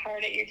so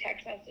hard at your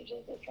text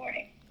messages this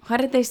morning. What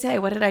did they say?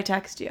 What did I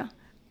text you?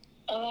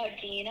 About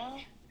Dina.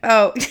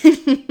 Oh.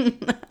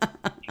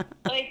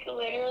 Like,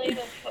 literally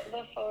the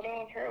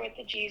photo of her with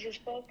the Jesus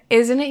book.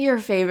 Isn't it your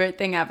favorite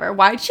thing ever?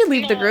 Why'd she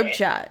leave the group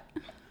chat?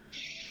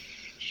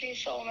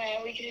 She's so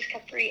mad. We just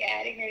kept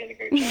re-adding her to the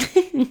group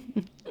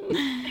chat.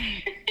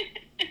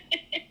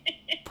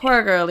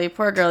 Poor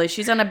girly.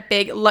 She's on a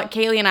big... Look,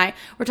 Kaylee and I...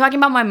 We're talking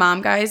about my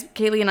mom, guys.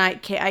 Kaylee and I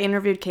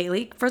interviewed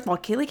Kaylee. First of all,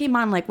 Kaylee came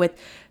on, like, with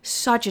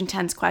such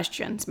intense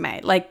questions,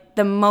 May. Like,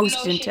 the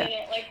most intense.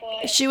 Like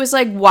what? She was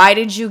like, why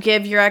did you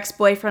give your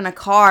ex-boyfriend a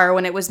car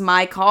when it was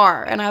my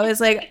car? And I was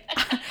like...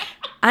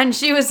 And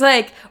she was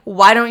like,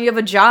 why don't you have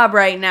a job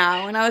right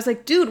now? And I was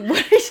like, dude,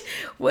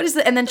 what is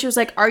that? And then she was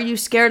like, are you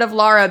scared of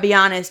Laura? Be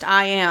honest,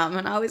 I am.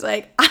 And I was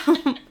like...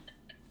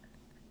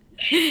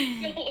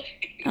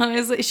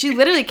 she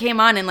literally came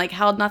on and, like,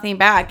 held nothing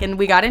back, and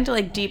we got into,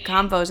 like, deep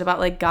convos about,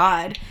 like,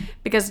 God,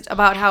 because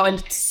about how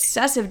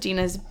obsessive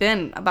Dina's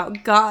been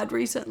about God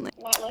recently.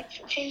 Well, let's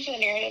change the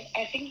narrative.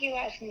 I think you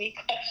asked me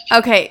questions.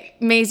 Okay,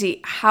 Maisie,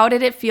 how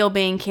did it feel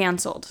being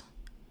canceled?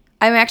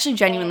 I'm actually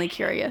genuinely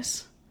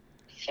curious.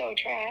 So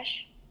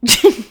trash.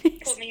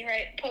 Put me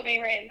right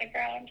in the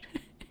ground.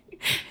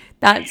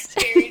 That's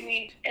Buried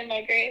me in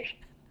my grave.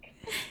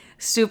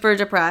 super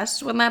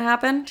depressed when that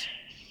happened.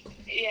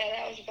 Yeah,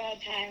 that was a bad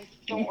time.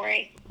 Don't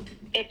worry.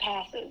 It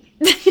passes.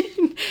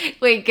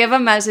 Wait, give a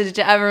message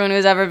to everyone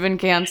who's ever been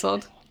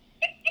canceled.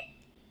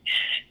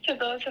 To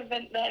those who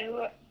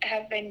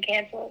have been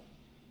canceled,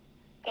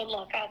 good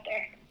luck out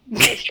there.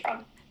 Stay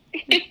strong.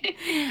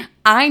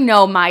 I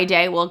know my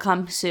day will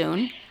come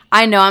soon.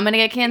 I know I'm going to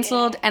get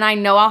canceled, and I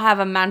know I'll have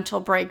a mental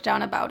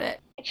breakdown about it.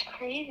 It's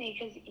crazy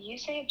because you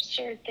say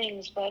absurd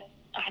things, but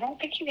I don't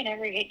think you can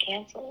ever get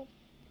canceled.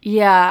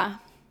 Yeah.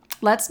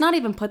 Let's not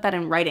even put that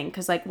in writing,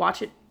 because, like,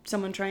 watch it,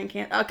 someone try and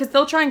cancel, because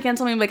they'll try and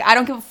cancel me, and be like, I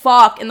don't give a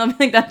fuck, and they'll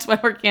be like, that's why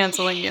we're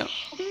canceling you.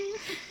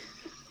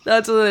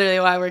 That's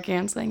literally why we're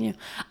canceling you.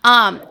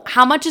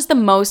 How much is the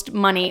most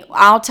money,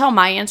 I'll tell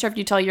my answer if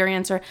you tell your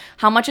answer,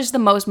 how much is the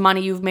most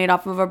money you've made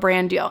off of a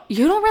brand deal?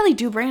 You don't really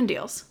do brand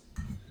deals.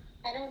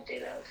 I don't do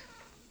those.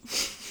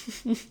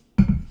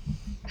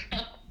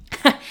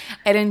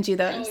 I didn't do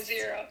those. Oh,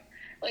 zero.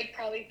 Like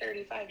probably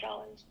 $35.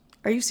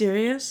 Are you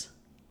serious?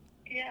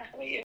 Yeah, how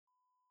about you?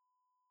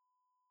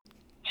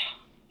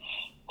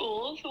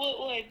 Goals? What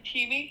one?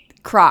 TV?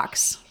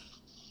 Crocs.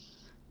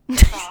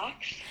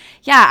 Crocs?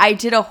 Yeah, I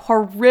did a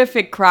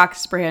horrific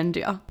Crocs brand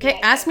deal. Okay, Yeah,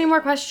 ask me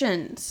more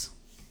questions.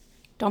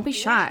 Don't be You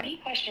ask shy. me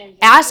questions.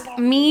 Ask What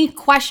about me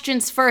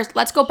questions first.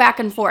 Let's go back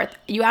and forth.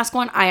 You ask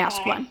one, I ask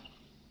Fine. one.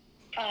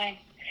 Fine.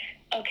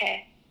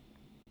 Okay.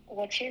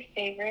 What's your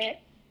favorite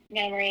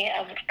memory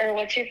of, or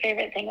what's your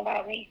favorite thing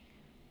about me?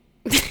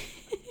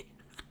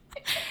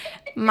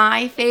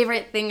 My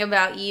favorite thing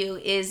about you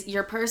is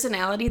your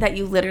personality that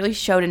you literally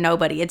show to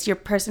nobody. It's your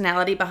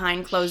personality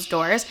behind closed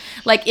doors.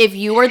 Like, if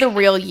you were the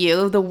real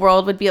you, the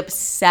world would be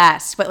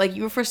obsessed. But, like,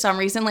 you, for some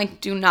reason, like,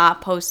 do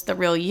not post the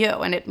real you,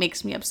 and it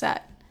makes me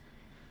upset.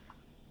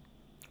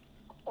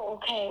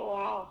 Okay,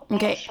 wow.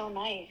 Okay. That's so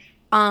nice.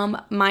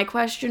 My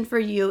question for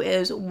you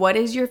is, what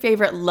is your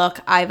favorite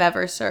look I've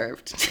ever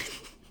served?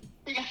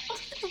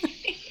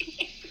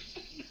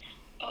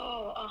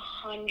 Oh,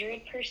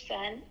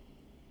 100%.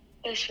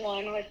 This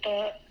one with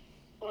the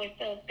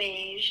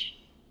beige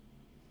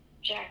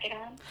jacket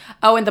on.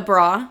 Oh, and the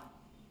bra?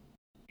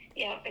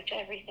 Yeah, it's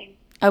everything.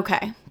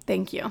 Okay,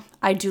 thank you.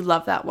 I do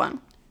love that one.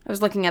 I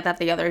was looking at that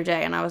the other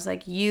day, and I was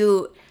like,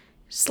 you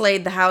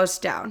slayed the house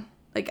down.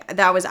 Like,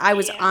 I was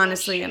Yeah,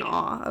 honestly in that's true.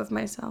 awe of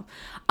myself.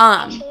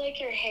 I also like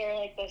your hair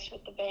like this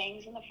with the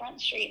bangs in the front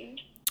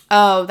straightened.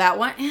 Oh, that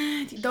one?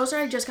 Those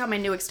are, I just got my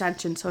new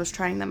extensions, so I was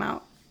trying them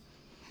out.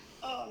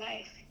 Oh,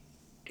 nice.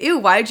 Ew,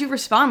 why did you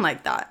respond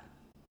like that?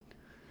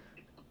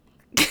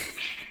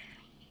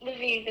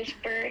 Livy, this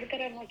bird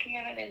that I'm looking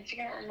at on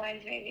Instagram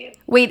reminds me of you.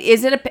 Wait,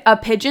 is it a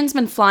pigeon's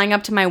been flying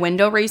up to my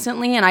window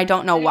recently, and I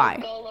don't know why.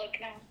 Go look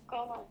now.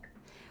 Go look.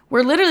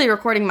 We're literally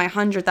recording my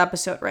 100th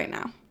episode right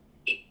now.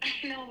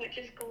 No, but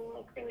just go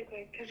look really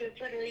quick, because it's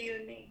literally you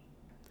and me.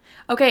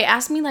 Okay,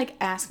 ask me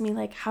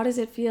how does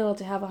it feel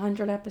to have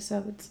 100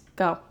 episodes?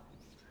 Go.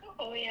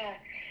 Oh, yeah.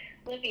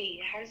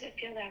 Livy, how does it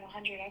feel to have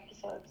 100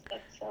 episodes?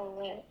 That's so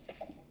lit.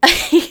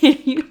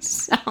 You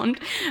sound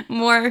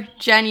more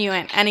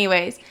genuine.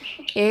 Anyways,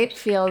 it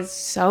feels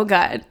so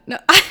good. No.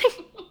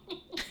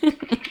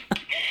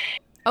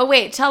 Oh,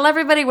 wait, tell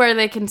everybody where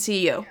they can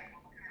see you.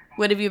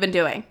 What have you been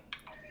doing?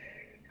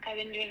 I've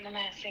been doing the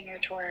Masked Singer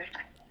tour.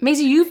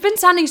 Maisie, you've been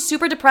sounding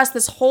super depressed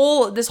this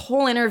whole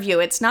interview.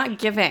 It's not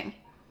giving.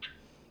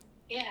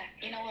 Yeah,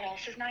 you know what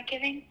else is not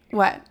giving?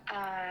 What?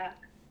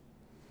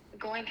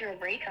 Going through a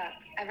breakup.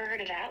 Ever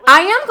heard of that?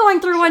 I am going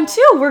through one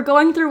too. We're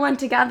going through one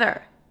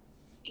together.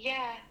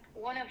 Yeah,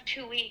 one of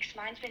 2 weeks.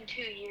 Mine's been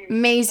 2 years.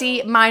 Maisie,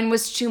 so- mine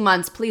was 2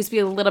 months. Please be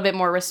a little bit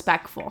more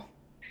respectful.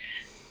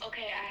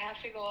 Okay, I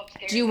have to go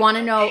upstairs. Do you want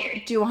to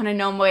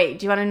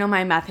know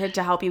my method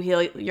to help you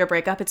heal your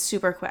breakup? It's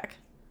super quick.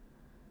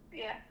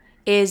 Yeah.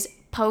 Is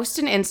post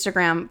an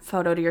Instagram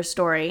photo to your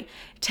story,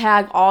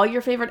 tag all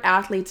your favorite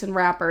athletes and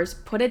rappers,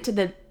 put it to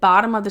the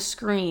bottom of the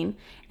screen,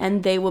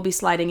 and they will be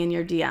sliding in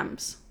your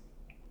DMs.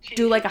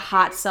 Do like a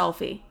hot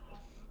selfie.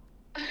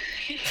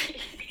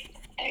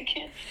 I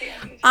can't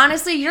stand this.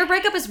 Honestly, your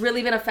breakup has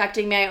really been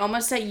affecting me. I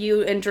almost sent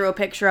you and Drew a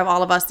picture of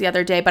all of us the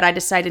other day, but I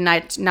decided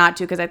not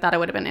to because I thought it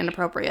would have been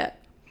inappropriate.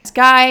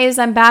 Guys,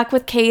 I'm back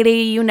with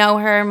Katie. You know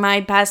her,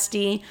 my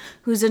bestie,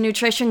 who's a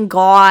nutrition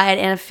god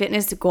and a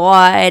fitness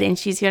god, and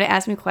she's here to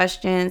ask me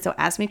questions, so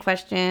ask me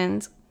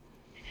questions.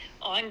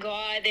 On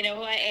God, they know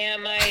who I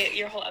am.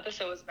 Your whole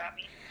episode was about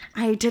me.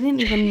 I didn't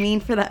even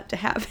mean for that to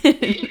happen.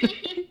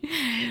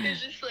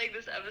 It's just like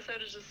this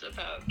episode is just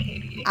about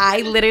Katie.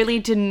 I literally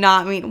did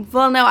not mean...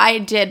 Well, no, I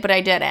did, but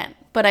I didn't.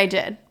 But I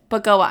did.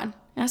 But go on.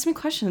 Ask me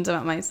questions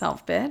about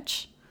myself,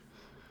 bitch.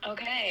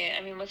 Okay,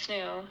 I mean, what's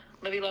new?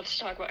 Libby loves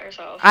to talk about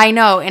herself. I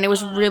know, and it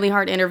was really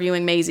hard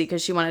interviewing Maisie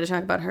because she wanted to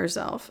talk about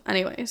herself.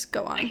 Anyways,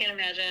 go on. I can't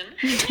imagine.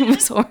 It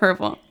was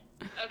horrible.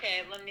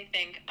 Okay, let me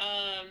think.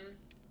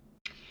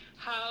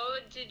 How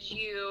did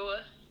you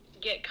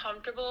get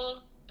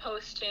comfortable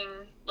posting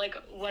like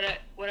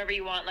whatever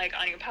you want, like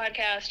on your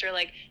podcast or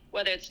like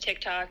whether it's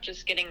TikTok,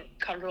 just getting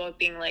comfortable with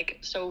being like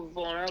so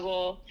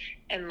vulnerable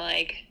and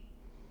like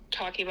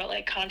talking about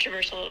like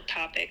controversial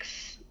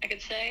topics, I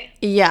could say?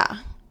 Yeah.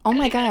 Oh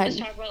my You can God. just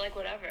talk about like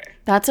whatever.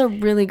 That's a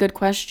really good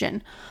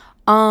question.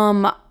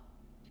 I'm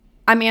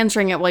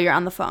answering it while you're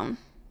on the phone,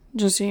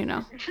 just so you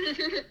know.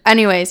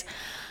 Anyways,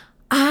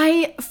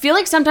 I feel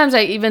like sometimes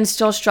I even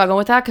still struggle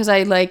with that because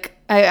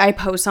I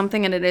post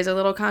something and it is a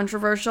little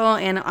controversial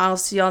and I'll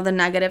see all the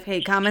negative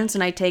hate comments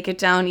and I take it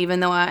down even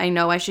though I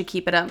know I should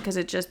keep it up because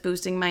it's just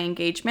boosting my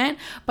engagement.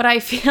 But I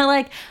feel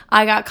like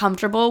I got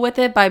comfortable with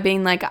it by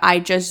being like, I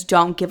just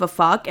don't give a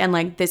fuck and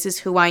like, this is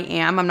who I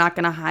am. I'm not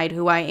going to hide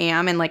who I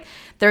am. And like,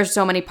 there's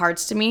so many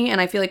parts to me. And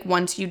I feel like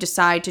once you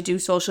decide to do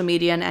social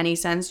media in any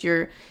sense,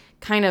 you're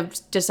kind of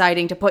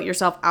deciding to put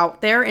yourself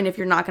out there. And if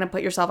you're not going to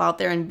put yourself out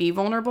there and be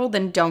vulnerable,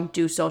 then don't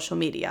do social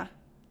media.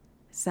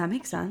 Does that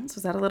make sense?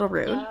 Was that a little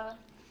rude?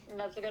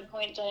 That's a good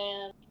point,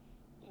 Diane.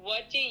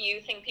 What do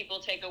you think people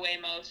take away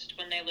most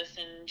when they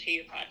listen to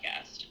your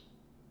podcast?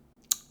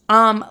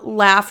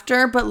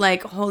 Laughter, but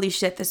like, holy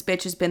shit, this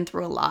bitch has been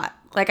through a lot.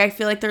 Like, I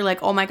feel like they're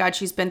like, oh my God,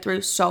 she's been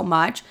through so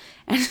much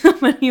and so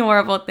many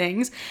horrible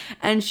things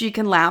and she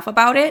can laugh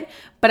about it.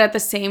 But at the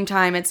same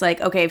time, it's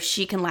like, okay, if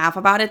she can laugh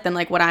about it, then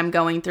like what I'm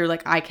going through,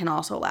 like I can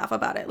also laugh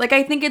about it. Like,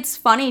 I think it's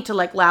funny to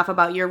like laugh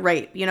about your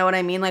rape. You know what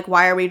I mean? Like,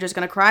 why are we just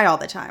going to cry all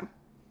the time?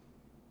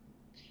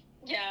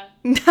 Yeah.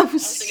 That I was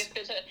was like,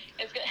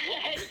 it's good.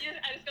 I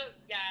just go,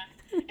 yeah.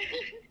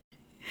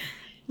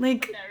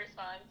 like, That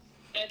response.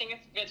 I think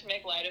it's good to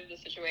make light of the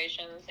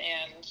situations,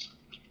 and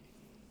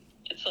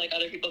it's like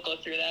other people go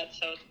through that,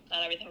 so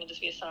not everything can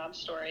just be a sob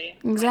story.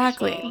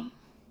 exactly. Might as well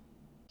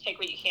take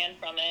what you can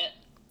from it,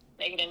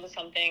 make it into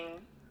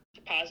something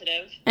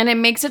positive. And it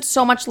makes it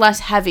so much less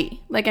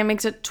heavy. Like, it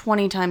makes it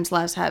 20 times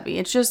less heavy.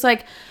 It's just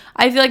like,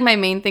 I feel like my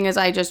main thing is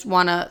I just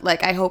want to,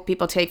 like, I hope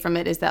people take from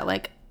it is that,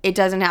 like, it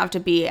doesn't have to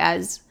be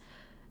as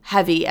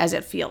heavy as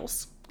it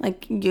feels.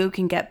 Like, you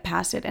can get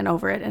past it and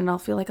over it, and it'll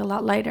feel like a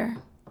lot lighter.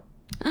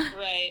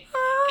 Right.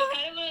 Because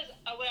kind of what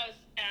I was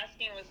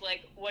asking was,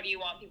 like, what do you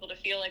want people to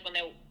feel like when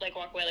they, like,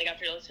 walk away, like,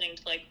 after listening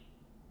to, like,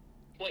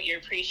 what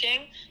you're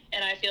preaching?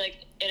 And I feel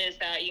like it is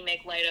that you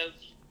make light of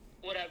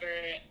whatever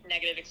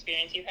negative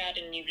experience you've had,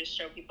 and you just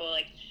show people,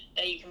 like,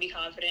 that you can be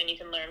confident, you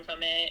can learn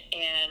from it,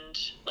 and,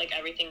 like,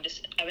 everything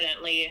just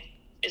evidently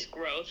is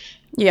growth.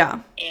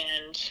 Yeah.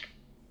 And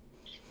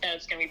that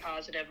it's going to be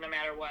positive no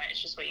matter what.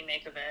 It's just what you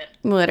make of it.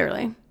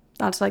 Literally.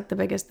 That's, like, the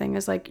biggest thing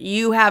is, like,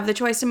 you have the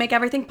choice to make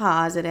everything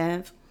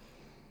positive.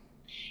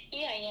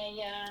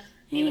 Yeah.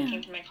 You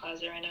looking through my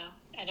closet right now.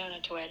 I don't know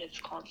to wear this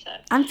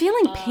concept. I'm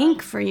feeling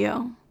pink for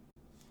you.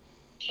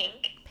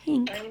 Pink?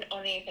 Pink. I don't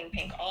own anything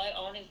pink. All I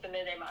own is the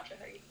Midday Matcha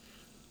hoodie.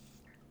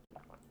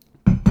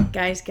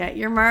 Guys, get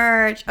your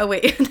merch. Oh,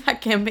 wait.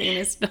 That campaign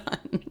is done.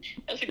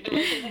 I was like, the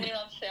merch isn't even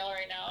on sale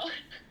right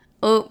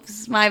now.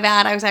 Oops, my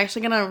bad. I was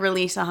actually going to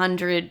release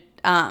 100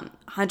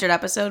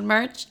 episode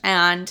merch,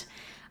 and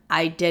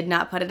I did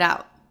not put it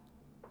out.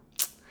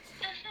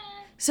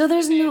 So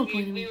there's no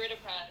point. We were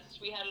depressed.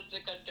 We had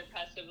like a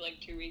depressive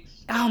 2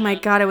 weeks. Oh my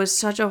God, it was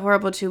such a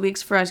horrible 2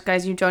 weeks for us,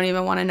 guys. You don't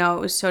even want to know.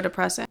 It was so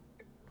depressing.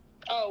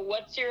 Oh,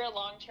 what's your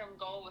long-term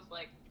goal with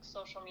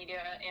social media,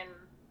 and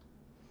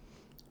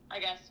I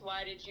guess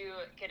why did you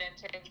get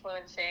into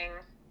influencing,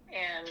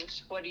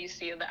 and what do you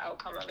see the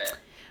outcome of it?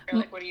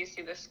 Or what do you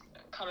see this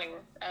coming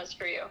as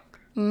for you?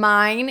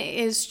 Mine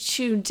is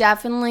to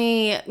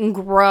definitely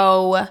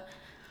grow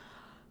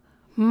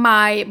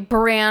my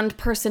brand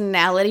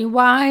personality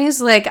wise.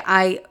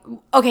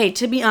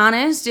 To be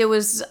honest, it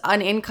was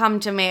an income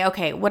to me.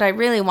 Okay, what I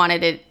really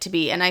wanted it to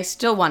be, and I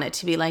still want it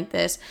to be like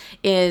this,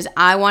 is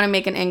I want to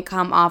make an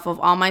income off of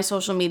all my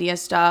social media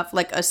stuff,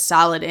 like a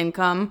solid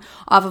income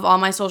off of all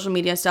my social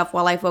media stuff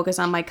while I focus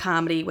on my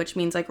comedy, which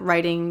means like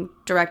writing,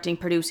 directing,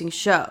 producing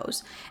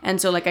shows. And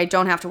so I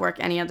don't have to work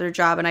any other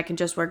job, and I can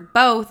just work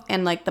both,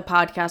 and the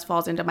podcast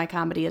falls into my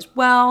comedy as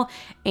well,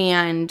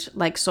 and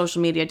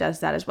social media does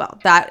that as well.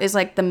 That is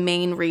the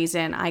main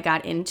reason I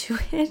got into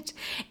it.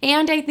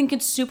 And I think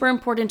it's super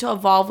important to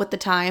evolve with the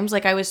times.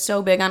 I was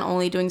so big on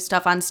only doing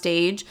stuff on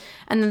stage,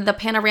 and then the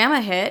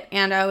panorama hit,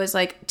 and I was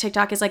like,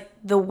 TikTok is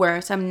the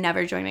worst. I'm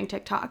never joining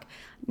TikTok.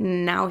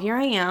 Now here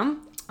I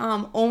am,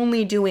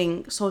 only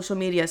doing social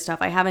media stuff.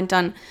 I haven't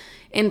done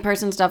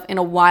in-person stuff in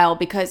a while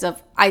because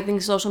I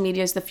think social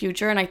media is the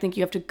future, and I think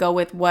you have to go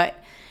with what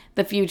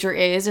the future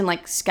is, and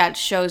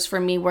sketch shows for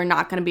me were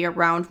not going to be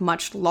around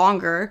much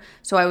longer,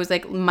 so I was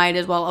might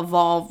as well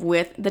evolve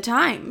with the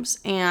times.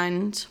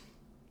 And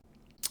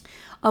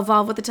what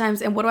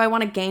do I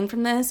want to gain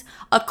from this?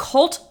 A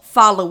cult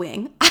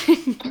following.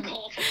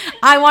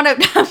 I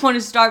want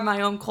to start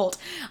my own cult.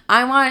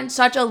 I want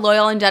such a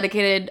loyal and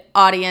dedicated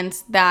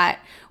audience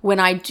that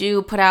when I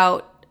do put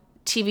out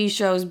TV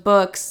shows,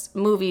 books,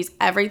 movies,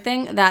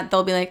 everything, that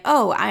they'll be like,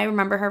 oh, I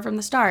remember her from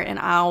the start, and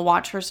I'll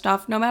watch her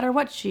stuff no matter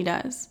what she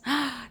does.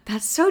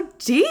 That's so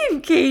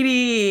deep,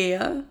 Katie.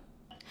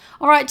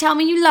 All right, tell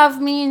me you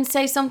love me and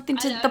say something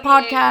to the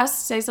podcast.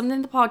 Say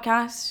something to the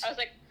podcast. I was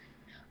like,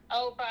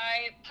 oh,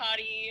 bye,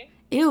 potty.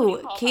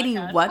 Ew, Katie,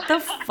 podcast. What the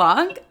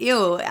fuck?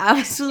 Ew,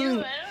 absolutely.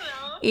 Ew, I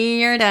don't know.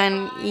 You're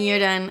done. Bye. You're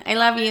done. I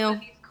love you. Love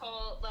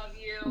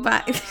you.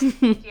 Bye.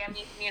 DM me if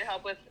you need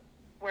help with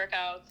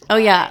workouts. Oh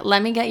yeah,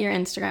 let me get your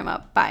Instagram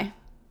up. Bye.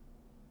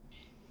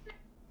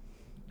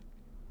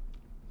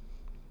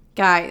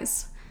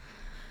 Guys,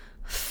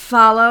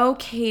 follow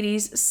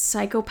Katie's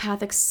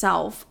psychopathic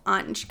self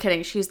on,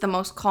 kidding, she's the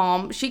most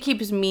calm. She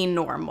keeps me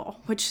normal,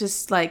 which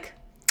is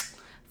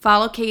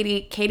follow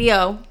Katie,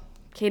 KDO.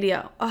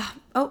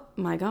 Oh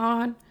my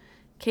God.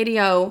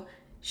 KDO.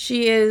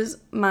 She is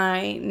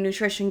my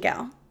nutrition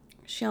gal.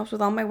 She helps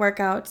with all my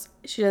workouts.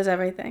 She does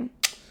everything.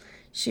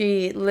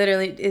 She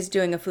literally is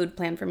doing a food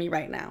plan for me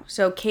right now.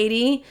 So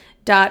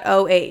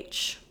Katie.oh.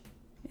 Is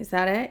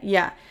that it?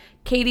 Yeah.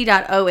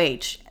 Katie.oh.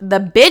 The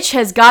bitch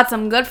has got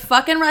some good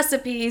fucking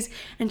recipes,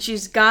 and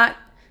she's got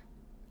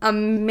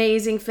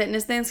amazing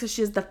fitness things because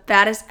she has the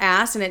fattest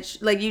ass, and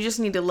it's you just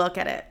need to look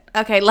at it.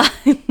 Okay,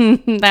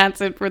 that's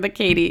it for the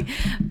Katie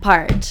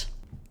part.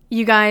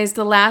 You guys,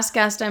 the last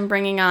guest I'm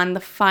bringing on, the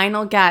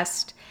final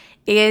guest,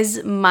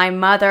 is my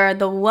mother,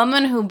 the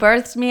woman who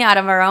birthed me out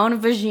of her own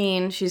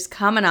vagine. She's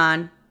coming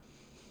on.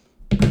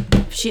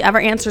 If she ever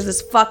answers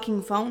this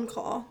fucking phone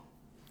call.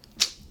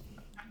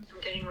 I'm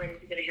getting ready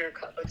to get a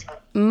haircut. What's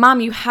up?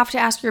 Mom, you have to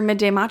ask your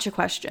midday matcha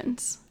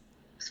questions.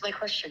 What's my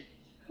question?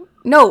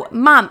 No,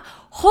 Mom.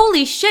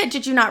 Holy shit,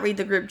 did you not read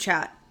the group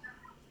chat?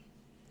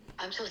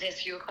 I'm supposed to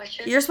ask you a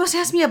question? You're supposed to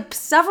ask me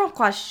several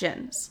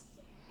questions.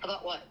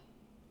 About what?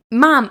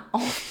 Mom, oh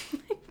my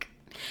God.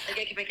 Like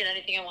I can make it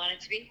anything I want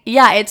it to be?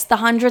 Yeah, it's the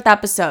 100th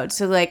episode,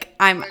 so like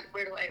I'm...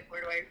 Where do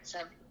I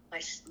send my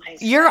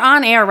You're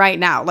on air right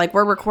now, like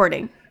we're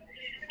recording.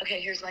 Okay,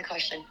 here's my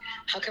question.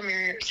 How come your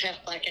hair is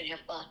half black and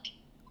half blonde?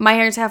 My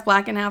hair's half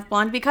black and half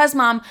blonde because,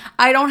 Mom,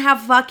 I don't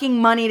have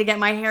fucking money to get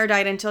my hair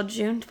dyed until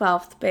June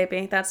 12th,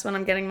 baby. That's when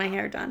I'm getting my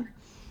hair done.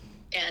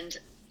 And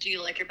do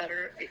you like your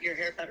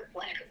hair better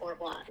black or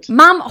blonde?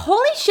 Mom,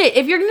 holy shit.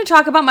 If you're going to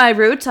talk about my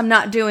roots, I'm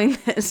not doing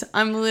this.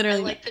 I'm I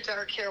literally... like the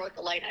dark hair with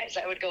the light eyes.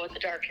 I would go with the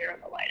dark hair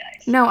and the light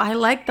eyes. No, I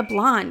like the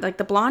blonde. Like,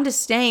 the blonde is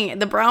staying.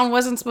 The brown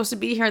wasn't supposed to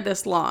be here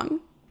this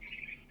long.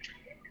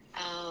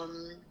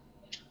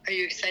 Are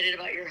you excited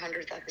about your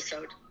 100th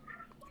episode?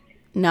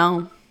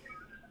 No.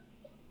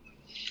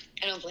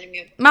 I don't blame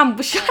you.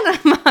 Mom, shut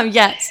up, Mom.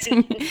 Yes.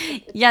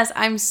 Yes,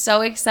 I'm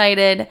so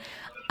excited.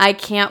 I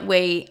can't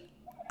wait.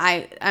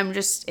 I'm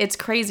just, it's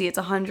crazy. It's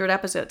 100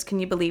 episodes. Can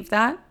you believe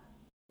that?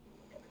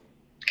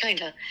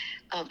 Kinda.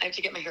 I have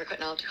to get my hair cut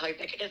now to call you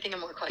back. I think I'm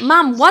more questions.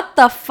 Mom, what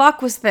the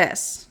fuck was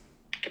this?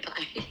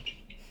 Goodbye.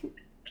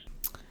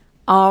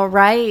 All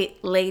right,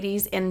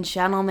 ladies and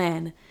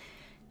gentlemen.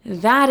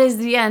 That is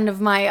the end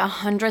of my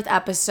 100th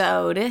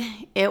episode.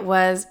 It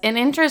was an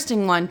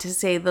interesting one, to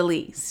say the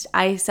least.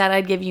 I said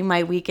I'd give you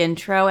my week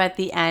intro at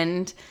the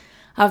end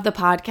of the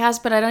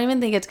podcast, but I don't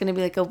even think it's going to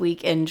be like a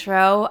week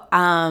intro.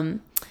 I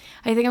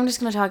think I'm just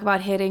going to talk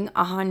about hitting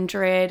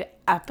 100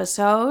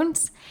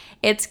 episodes.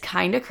 It's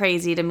kind of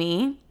crazy to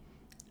me.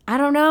 I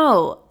don't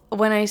know.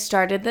 When I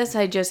started this,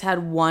 I just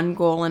had one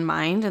goal in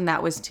mind, and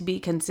that was to be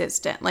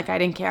consistent. Like, I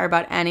didn't care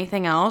about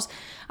anything else.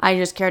 I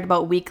just cared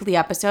about weekly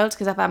episodes,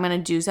 because if I'm going to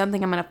do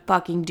something, I'm going to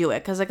fucking do it.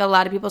 Because, like, a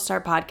lot of people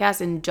start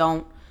podcasts and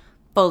don't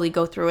fully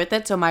go through with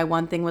it. So my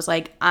one thing was,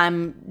 like,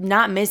 I'm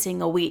not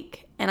missing a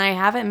week. And I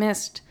haven't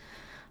missed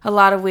a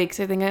lot of weeks.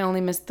 I think I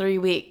only missed 3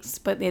 weeks.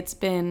 But it's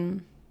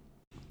been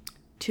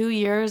 2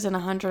 years and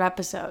 100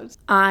 episodes.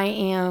 I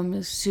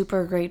am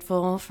super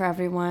grateful for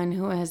everyone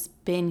who has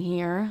been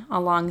here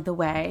along the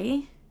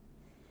way.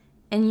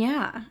 And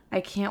yeah, I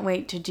can't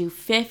wait to do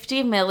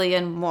 50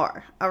 million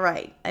more. All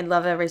right. I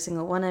love every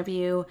single one of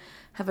you.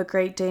 Have a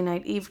great day,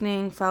 night,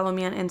 evening. Follow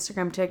me on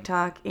Instagram,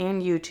 TikTok,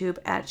 and YouTube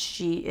at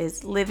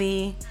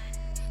SheIsLivy.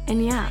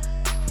 And yeah,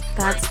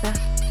 that's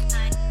that.